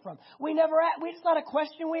coming from. It's not a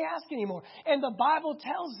question we ask anymore. And the Bible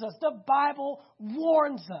tells us, the Bible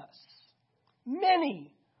warns us,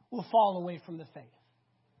 many will fall away from the faith.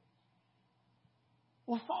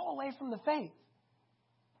 Will fall away from the faith.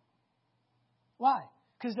 Why?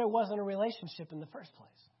 Because there wasn't a relationship in the first place.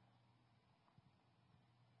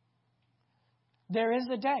 There is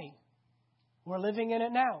a day, we're living in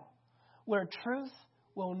it now, where truth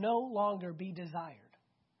will no longer be desired.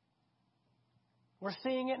 We're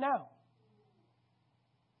seeing it now.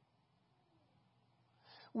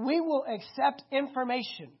 We will accept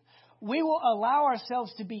information. We will allow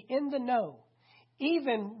ourselves to be in the know,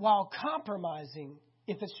 even while compromising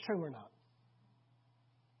if it's true or not.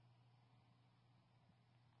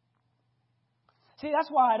 See, that's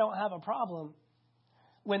why I don't have a problem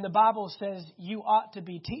when the Bible says you ought to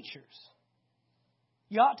be teachers.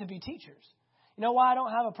 You ought to be teachers. You know why I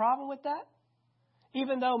don't have a problem with that?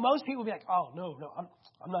 Even though most people will be like, oh, no,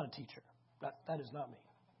 I'm not a teacher. That is not me.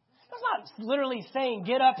 That's not literally saying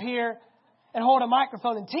get up here and hold a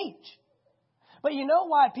microphone and teach. But you know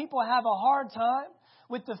why people have a hard time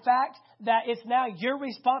with the fact that it's now your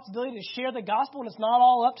responsibility to share the gospel and it's not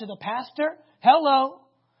all up to the pastor? Hello.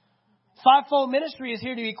 Fivefold ministry is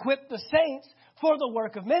here to equip the saints for the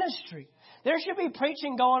work of ministry. There should be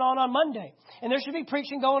preaching going on Monday. And there should be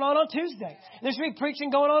preaching going on Tuesday. There should be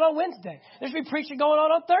preaching going on Wednesday. There should be preaching going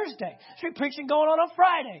on Thursday. There should be preaching going on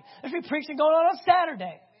Friday. There should be preaching going on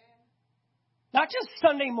Saturday. Not just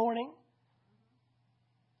Sunday morning.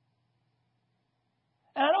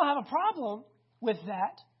 And I don't have a problem with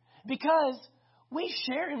that because we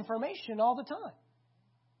share information all the time.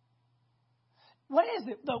 What is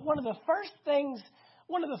it? One of the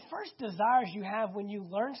first desires you have when you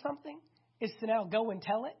learn something is to now go and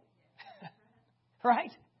tell it.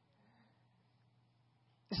 Right?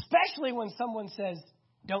 Especially when someone says,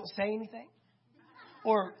 don't say anything.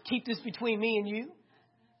 Or keep this between me and you.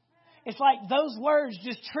 It's like those words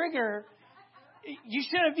just trigger. You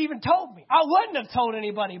should have even told me. I wouldn't have told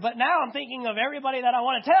anybody, but now I'm thinking of everybody that I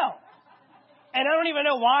want to tell. And I don't even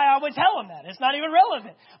know why I would tell them that. It's not even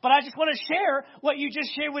relevant. But I just want to share what you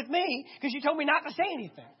just shared with me because you told me not to say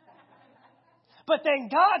anything. But then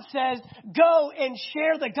God says, go and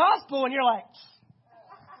share the gospel. And you're like,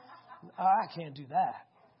 I can't do that.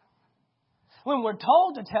 When we're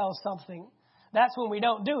told to tell something, that's when we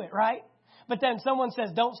don't do it, right? But then someone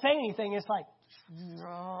says, don't say anything. It's like,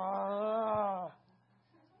 I'm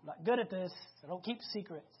not good at this. I don't keep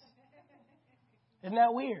secrets. Isn't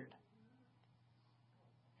that weird?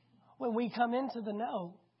 When we come into the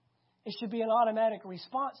know, it should be an automatic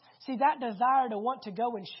response. See, that desire to want to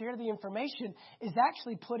go and share the information is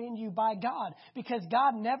actually put in you by God because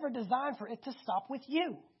God never designed for it to stop with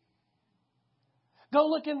you. Go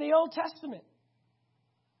look in the Old Testament.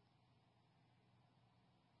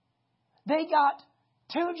 They got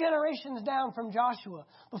 2 generations down from Joshua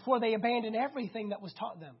before they abandoned everything that was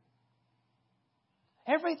taught them.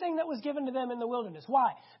 Everything that was given to them in the wilderness.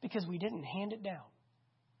 Why? Because we didn't hand it down.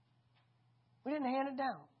 We didn't hand it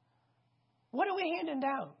down. What are we handing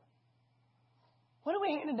down? What are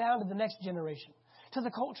we handing down to the next generation? To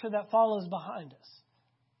the culture that follows behind us?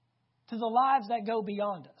 To the lives that go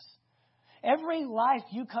beyond us? Every life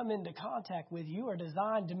you come into contact with, you are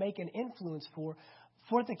designed to make an influence for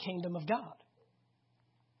the kingdom of God.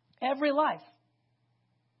 Every life.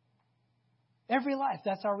 Every life.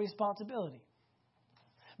 That's our responsibility.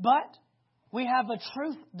 But we have a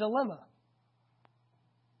truth dilemma.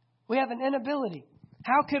 We have an inability.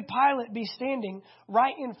 How could Pilate be standing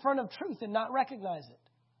right in front of truth and not recognize it?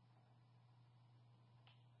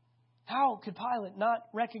 How could Pilate not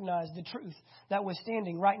recognize the truth that was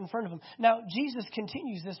standing right in front of him? Now, Jesus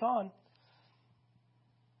continues this on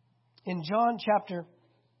in John chapter.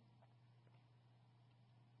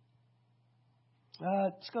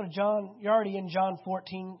 Let's go to John. You're already in John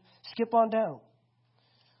 14. Skip on down.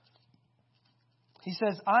 He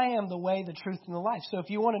says, I am the way, the truth, and the life. So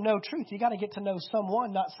if you want to know truth, you got to get to know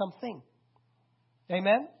someone, not something.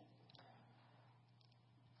 Amen?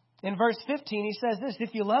 In verse 15, he says this,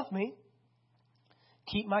 if you love me,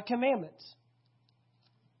 keep my commandments.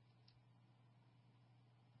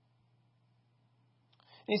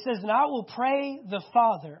 And he says, and I will pray the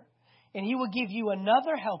Father, and he will give you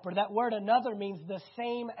another helper. That word another means the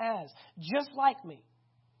same as, just like me.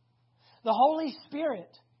 The Holy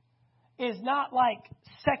Spirit is not like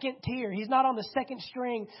second tier. He's not on the second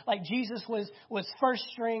string like Jesus was first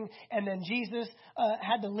string, and then Jesus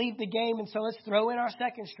had to leave the game, and so let's throw in our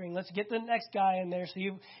second string. Let's get the next guy in there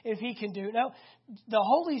if he can do it. No, the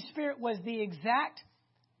Holy Spirit was the exact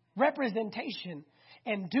representation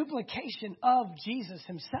and duplication of Jesus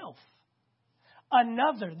himself.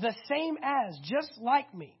 Another, the same as, just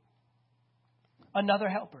like me. Another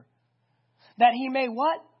helper. That he may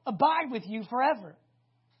what? Abide with you forever.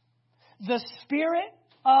 The Spirit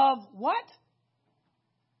of what?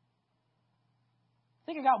 I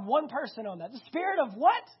think I got one person on that. The Spirit of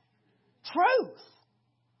what? Truth.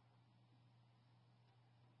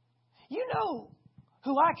 You know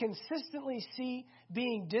who I consistently see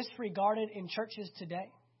being disregarded in churches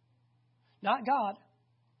today? Not God.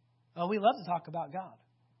 Oh, we love to talk about God.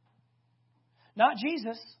 Not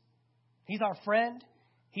Jesus. He's our friend.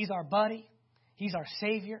 He's our buddy. He's our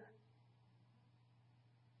Savior.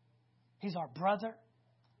 He's our brother.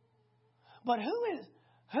 But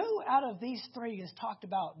who out of these three is talked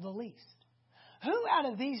about the least? Who out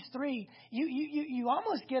of these three, you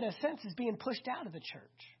almost get a sense is being pushed out of the church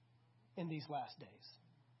in these last days?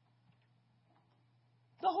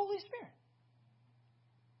 The Holy Spirit.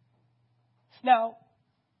 Now,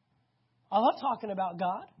 I love talking about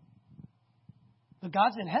God, but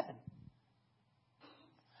God's in heaven.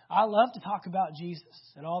 I love to talk about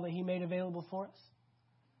Jesus and all that he made available for us.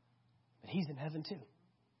 But he's in heaven too.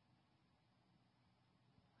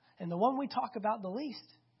 And the one we talk about the least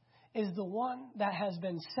is the one that has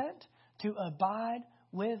been sent to abide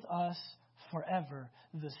with us forever.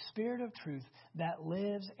 The Spirit of truth that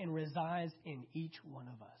lives and resides in each one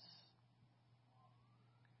of us.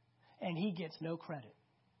 And he gets no credit.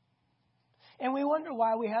 And we wonder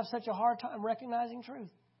why we have such a hard time recognizing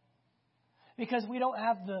truth. Because we don't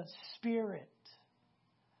have the Spirit,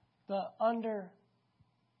 the under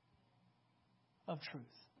of truth.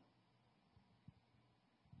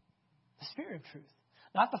 The Spirit of truth.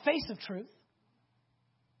 Not the face of truth.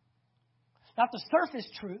 Not the surface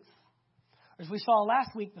truth. Or as we saw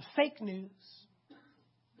last week, the fake news.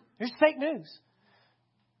 There's fake news.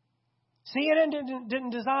 CNN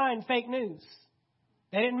didn't design fake news.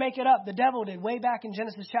 They didn't make it up. The devil did way back in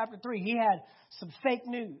Genesis chapter 3. He had some fake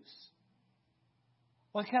news.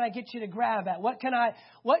 What can I get you to grab at? What can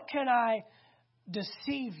I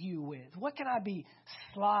deceive you with? What can I be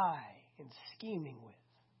sly and scheming with?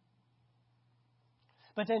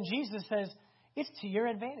 But then Jesus says, it's to your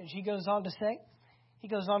advantage. He goes on to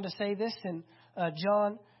say this in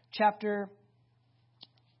John chapter.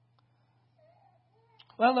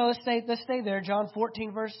 Well, no, let's stay there. John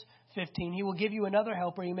 14, verse 15. He will give you another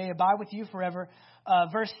helper. He may abide with you forever.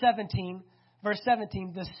 Verse 17,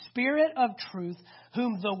 the Spirit of truth,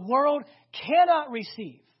 whom the world cannot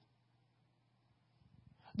receive.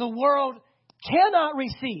 The world cannot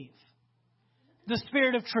receive the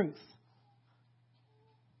Spirit of truth,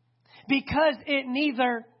 because it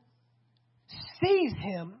neither sees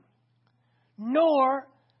him nor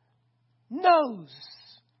knows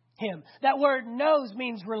him. That word knows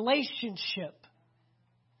means relationship.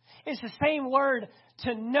 It's the same word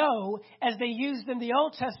to know as they used in the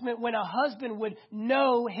Old Testament when a husband would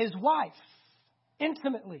know his wife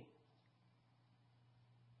intimately.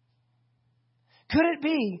 Could it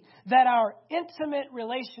be that our intimate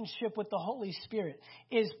relationship with the Holy Spirit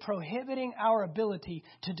is prohibiting our ability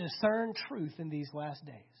to discern truth in these last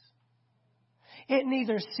days? It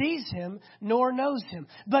neither sees him nor knows him,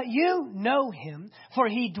 but you know him, for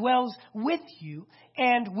he dwells with you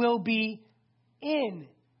and will be in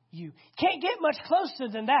you. Can't get much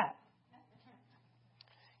closer than that.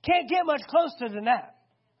 Can't get much closer than that.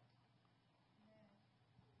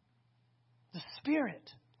 The Spirit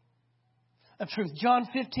of truth. John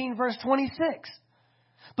 15, verse 26.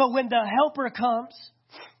 But when the Helper comes,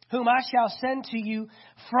 whom I shall send to you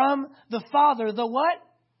from the Father, the what?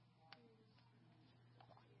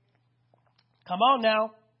 Come on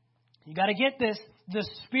now. You got to get this. The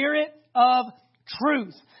Spirit of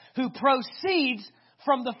truth, who proceeds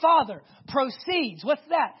from the Father. Proceeds. What's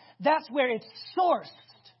that? That's where it's sourced.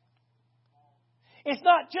 It's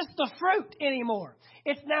not just the fruit anymore.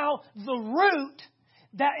 It's now the root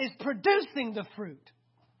that is producing the fruit.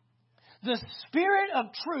 The Spirit of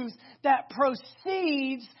truth that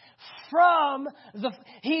proceeds from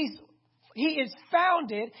He is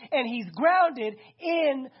founded and He's grounded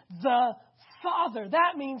in the Father.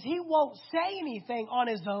 That means He won't say anything on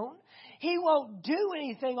His own. He won't do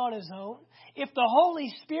anything on His own. If the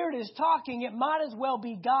Holy Spirit is talking, it might as well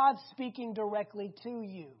be God speaking directly to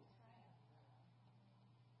you.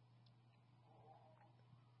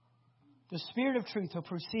 The Spirit of truth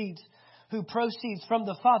who proceeds from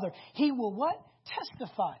the Father. He will what?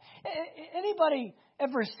 Testify. Anybody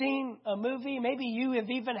ever seen a movie? Maybe you have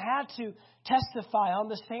even had to testify on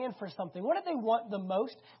the stand for something. What do they want the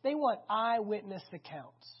most? They want eyewitness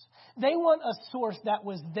accounts. They want a source that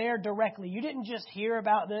was there directly. You didn't just hear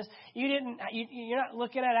about this. You're not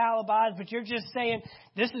looking at alibis, but you're just saying,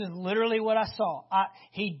 this is literally what I saw.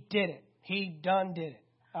 He did it. He done did it.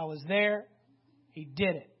 I was there. He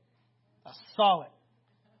did it. I saw it.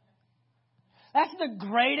 That's the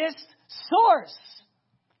greatest source.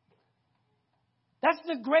 That's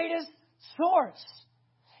the greatest source.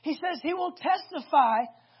 He says He will testify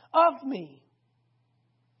of me.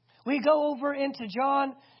 We go over into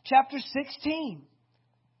John chapter 16.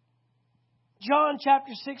 John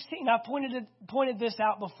chapter 16. I pointed this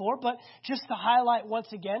out before, but just to highlight once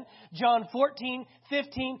again, John 14,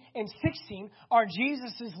 15, and 16 are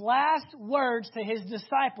Jesus' last words to His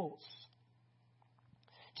disciples.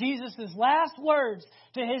 Jesus' last words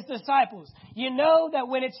to His disciples. You know that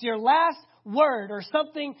when it's your last word or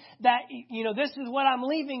something that, this is what I'm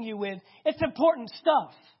leaving you with, it's important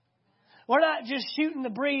stuff. We're not just shooting the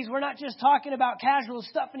breeze. We're not just talking about casual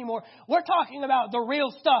stuff anymore. We're talking about the real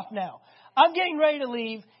stuff now. I'm getting ready to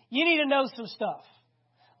leave. You need to know some stuff.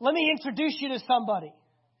 Let me introduce you to somebody.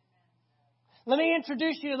 Let me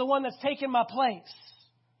introduce you to the one that's taken my place.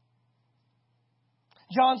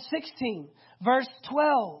 John 16, verse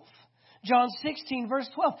 12. John 16, verse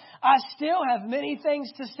 12. I still have many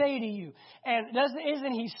things to say to you. And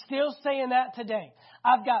isn't He still saying that today?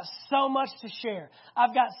 I've got so much to share.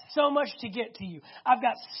 I've got so much to get to you. I've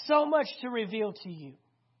got so much to reveal to you.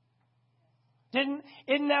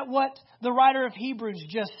 Isn't that what the writer of Hebrews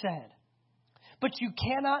just said? But you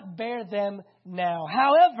cannot bear them now.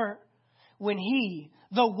 However, when He,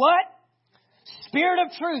 the what? Spirit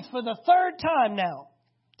of truth, for the third time,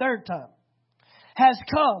 has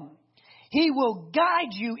come, He will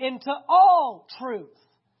guide you into all truth.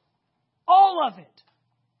 All of it.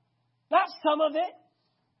 Not some of it.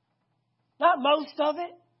 Not most of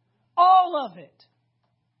it. All of it.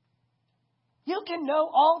 You can know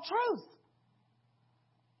all truth.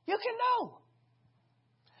 You can know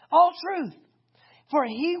all truth. For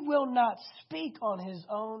He will not speak on His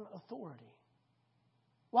own authority.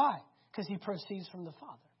 Why? Because He proceeds from the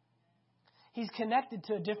Father. He's connected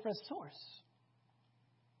to a different source.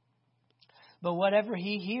 But whatever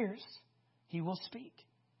he hears, he will speak.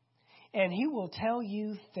 And he will tell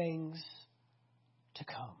you things to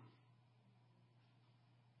come.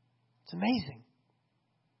 It's amazing.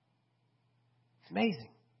 It's amazing.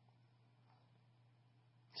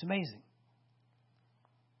 It's amazing.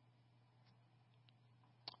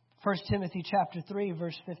 1 Timothy chapter 3,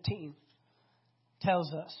 verse 15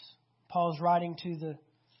 tells us, Paul's writing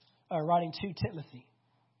to Timothy.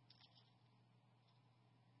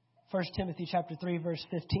 1 Timothy chapter 3, verse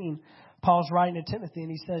 15, Paul's writing to Timothy,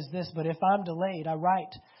 and he says this, "But if I'm delayed, I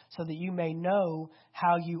write so that you may know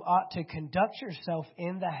how you ought to conduct yourself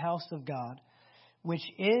in the house of God, which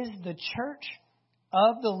is the church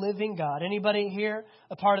of the living God." Anybody here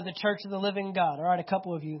a part of the church of the living God? All right, a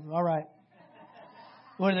couple of you. All right.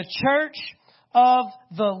 We're the church of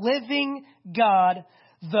the living God,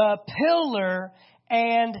 the pillar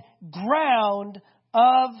and ground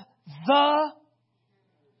of the...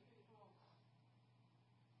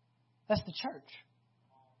 That's the church.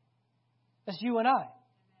 That's you and I.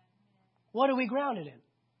 What are we grounded in?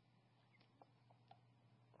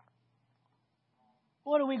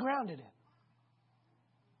 What are we grounded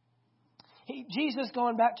in? Jesus,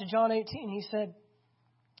 going back to John 18, he said,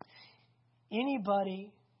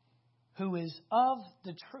 anybody who is of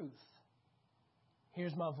the truth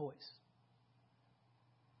hears my voice.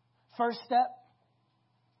 First step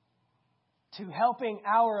to helping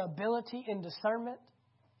our ability in discernment,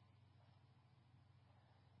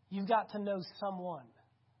 you've got to know someone,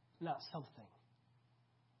 not something.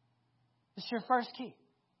 It's your first key.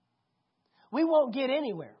 We won't get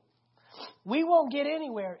anywhere. We won't get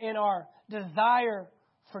anywhere in our desire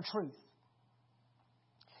for truth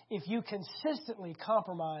if you consistently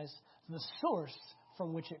compromise the source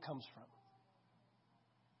from which it comes from.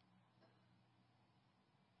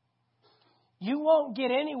 You won't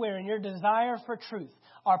get anywhere in your desire for truth,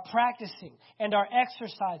 our practicing and our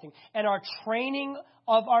exercising and our training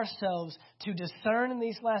of ourselves to discern in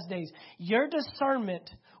these last days. Your discernment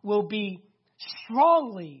will be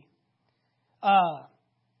strongly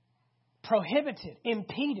prohibited,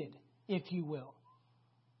 impeded, if you will,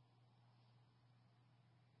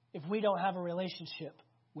 if we don't have a relationship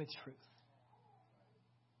with truth.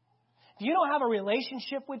 If you don't have a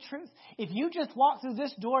relationship with truth, if you just walk through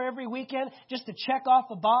this door every weekend just to check off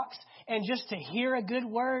a box and just to hear a good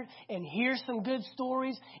word and hear some good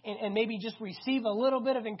stories and maybe just receive a little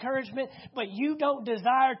bit of encouragement, but you don't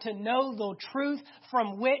desire to know the truth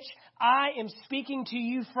from which I am speaking to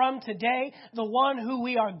you from today, the one who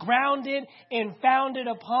we are grounded and founded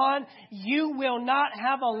upon, you will not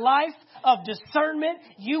have a life of discernment.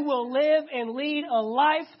 You will live and lead a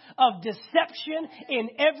life of deception in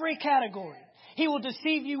every category. He will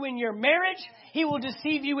deceive you in your marriage. He will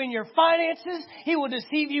deceive you in your finances. He will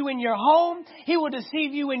deceive you in your home. He will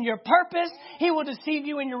deceive you in your purpose. He will deceive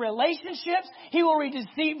you in your relationships. He will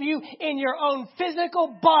deceive you in your own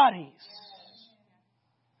physical bodies.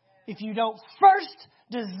 If you don't first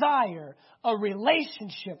desire a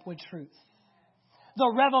relationship with truth,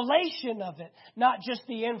 the revelation of it, not just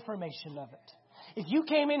the information of it. If you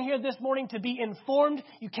came in here this morning to be informed,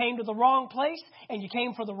 you came to the wrong place and you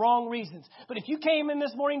came for the wrong reasons. But if you came in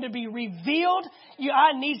this morning to be revealed,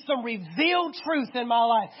 I need some revealed truth in my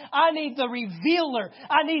life. I need the revealer.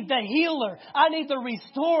 I need the healer. I need the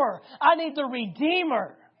restorer. I need the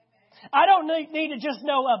redeemer. I don't need to just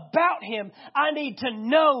know about Him. I need to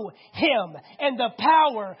know Him and the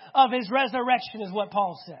power of His resurrection is what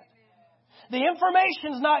Paul said. The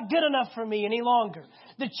information's not good enough for me any longer.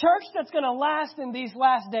 The church that's going to last in these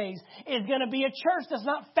last days is going to be a church that's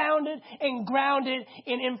not founded and grounded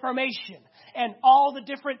in information and all the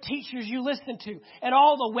different teachers you listen to and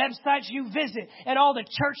all the websites you visit and all the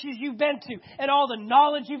churches you've been to and all the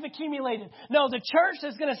knowledge you've accumulated. No, the church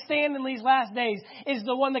that's going to stand in these last days is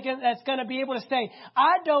the one that's going to be able to say,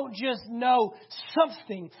 I don't just know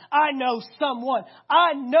something. I know someone.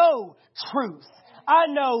 I know truth. I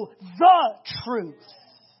know the truth.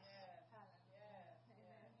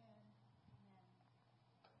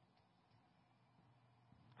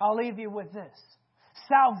 I'll leave you with this.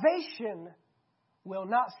 Salvation will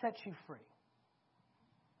not set you free.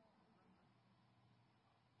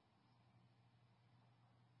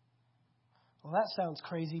 Well, that sounds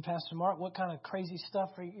crazy, Pastor Mark. What kind of crazy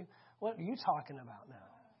stuff what are you talking about now?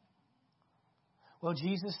 Well,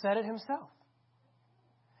 Jesus said it Himself.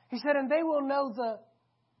 He said, and they will know the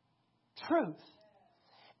truth.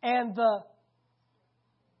 And the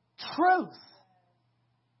truth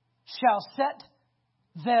shall set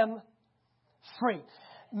them free.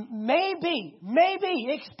 Maybe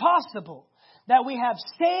it's possible that we have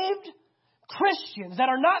saved Christians that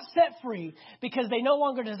are not set free because they no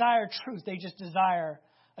longer desire truth. They just desire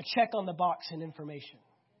a check on the box and information.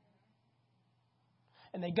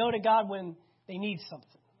 And they go to God when they need something.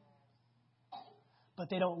 But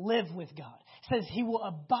they don't live with God. It says He will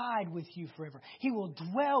abide with you forever. He will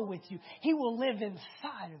dwell with you. He will live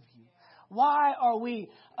inside of you. Why are we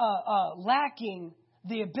lacking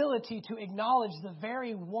the ability to acknowledge the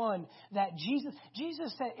very one that Jesus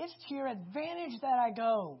said, it's to your advantage that I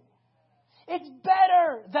go. It's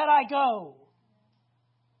better that I go.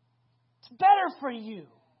 It's better for you.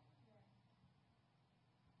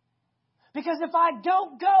 Because if I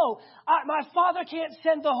don't go, my Father can't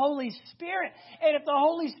send the Holy Spirit. And if the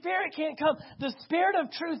Holy Spirit can't come, the Spirit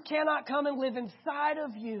of truth cannot come and live inside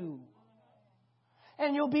of you.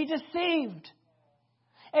 And you'll be deceived.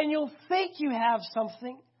 And you'll think you have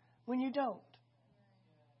something when you don't.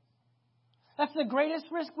 That's the greatest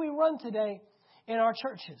risk we run today in our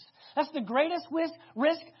churches. That's the greatest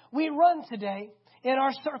risk we run today in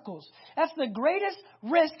our circles. That's the greatest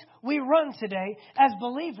risk we run today as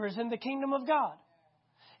believers in the kingdom of God.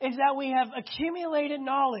 Is that we have accumulated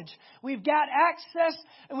knowledge. We've got access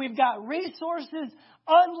and we've got resources,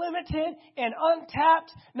 unlimited and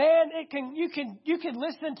untapped. Man, you can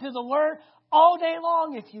listen to the Word all day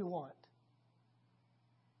long if you want.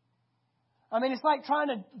 I mean, it's like trying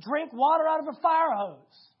to drink water out of a fire hose.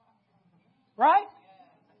 Right?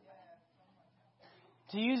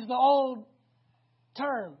 To use the old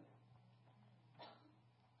term.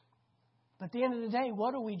 But at the end of the day,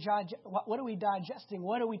 what are we digesting?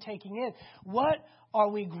 What are we taking in? What are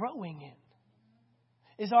we growing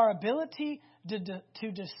in? Is our ability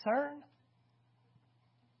to discern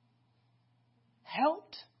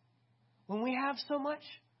helped when we have so much?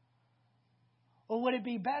 Or would it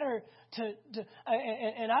be better to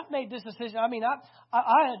and I've made this decision. I mean,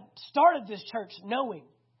 I had started this church knowing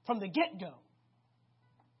from the get-go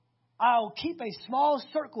I'll keep a small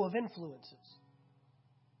circle of influences.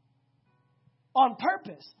 On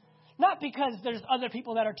purpose. Not because there's other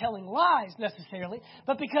people that are telling lies necessarily,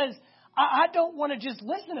 but because I don't want to just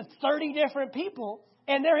listen to 30 different people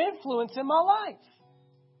and their influence in my life.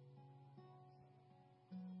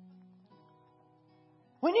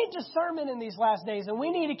 We need discernment in these last days, and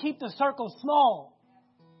we need to keep the circle small.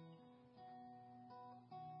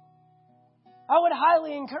 I would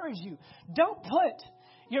highly encourage you, don't put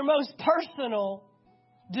your most personal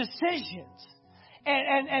decisions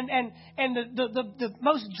and the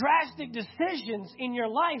most drastic decisions in your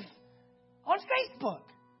life on Facebook.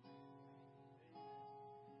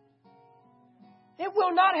 It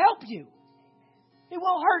will not help you. It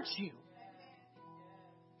will hurt you.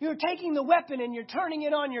 You're taking the weapon and you're turning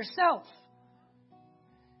it on yourself.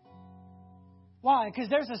 Why? Because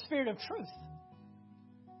there's a spirit of truth.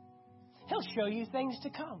 He'll show you things to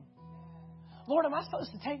come. Lord, am I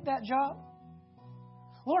supposed to take that job?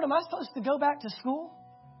 Lord, am I supposed to go back to school?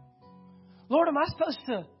 Lord, am I supposed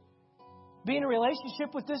to be in a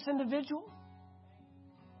relationship with this individual?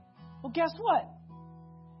 Well, guess what?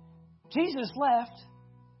 Jesus left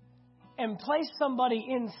and placed somebody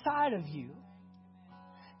inside of you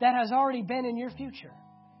that has already been in your future.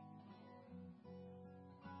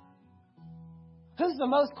 Who's the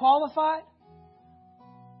most qualified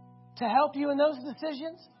to help you in those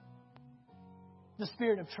decisions? The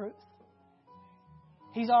Spirit of truth.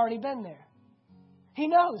 He's already been there. He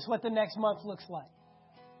knows what the next month looks like.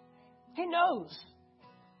 He knows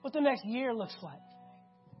what the next year looks like.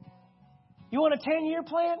 You want a 10-year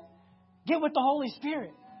plan? Get with the Holy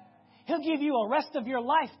Spirit. He'll give you a rest of your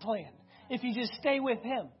life plan if you just stay with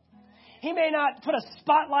Him. He may not put a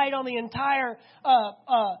spotlight on the entire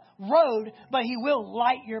road, but He will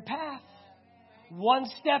light your path. One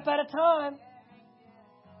step at a time.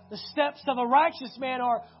 The steps of a righteous man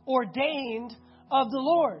are ordained of the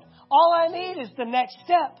Lord. All I need is the next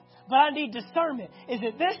step, but I need discernment. Is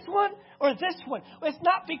it this one or this one? It's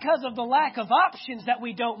not because of the lack of options that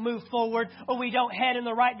we don't move forward or we don't head in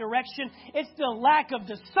the right direction. It's the lack of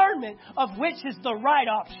discernment of which is the right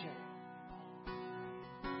option.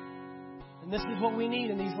 And this is what we need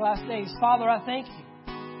in these last days. Father, I thank you.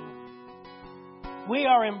 We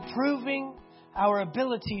are improving our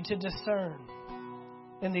ability to discern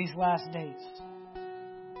in these last days.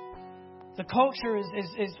 The culture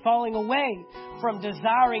is falling away from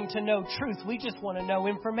desiring to know truth. We just want to know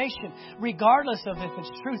information, regardless of if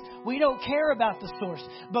it's truth. We don't care about the source,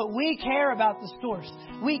 but we care about the source.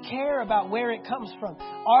 We care about where it comes from.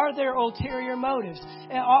 Are there ulterior motives?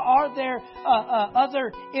 Are there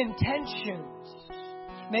other intentions?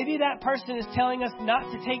 Maybe that person is telling us not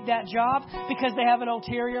to take that job because they have an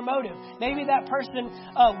ulterior motive. Maybe that person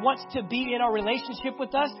wants to be in a relationship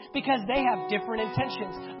with us because they have different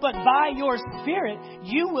intentions. But by your Spirit,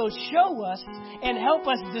 you will show us and help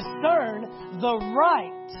us discern the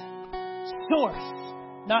right source,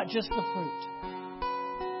 not just the fruit.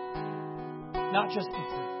 Not just the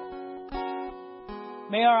fruit.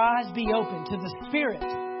 May our eyes be open to the Spirit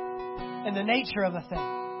and the nature of a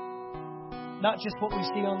thing. Not just what we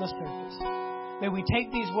see on the surface. May we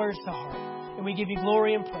take these words to heart and we give you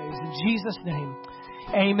glory and praise. In Jesus' name,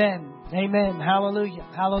 amen. Amen. Hallelujah.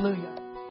 Hallelujah.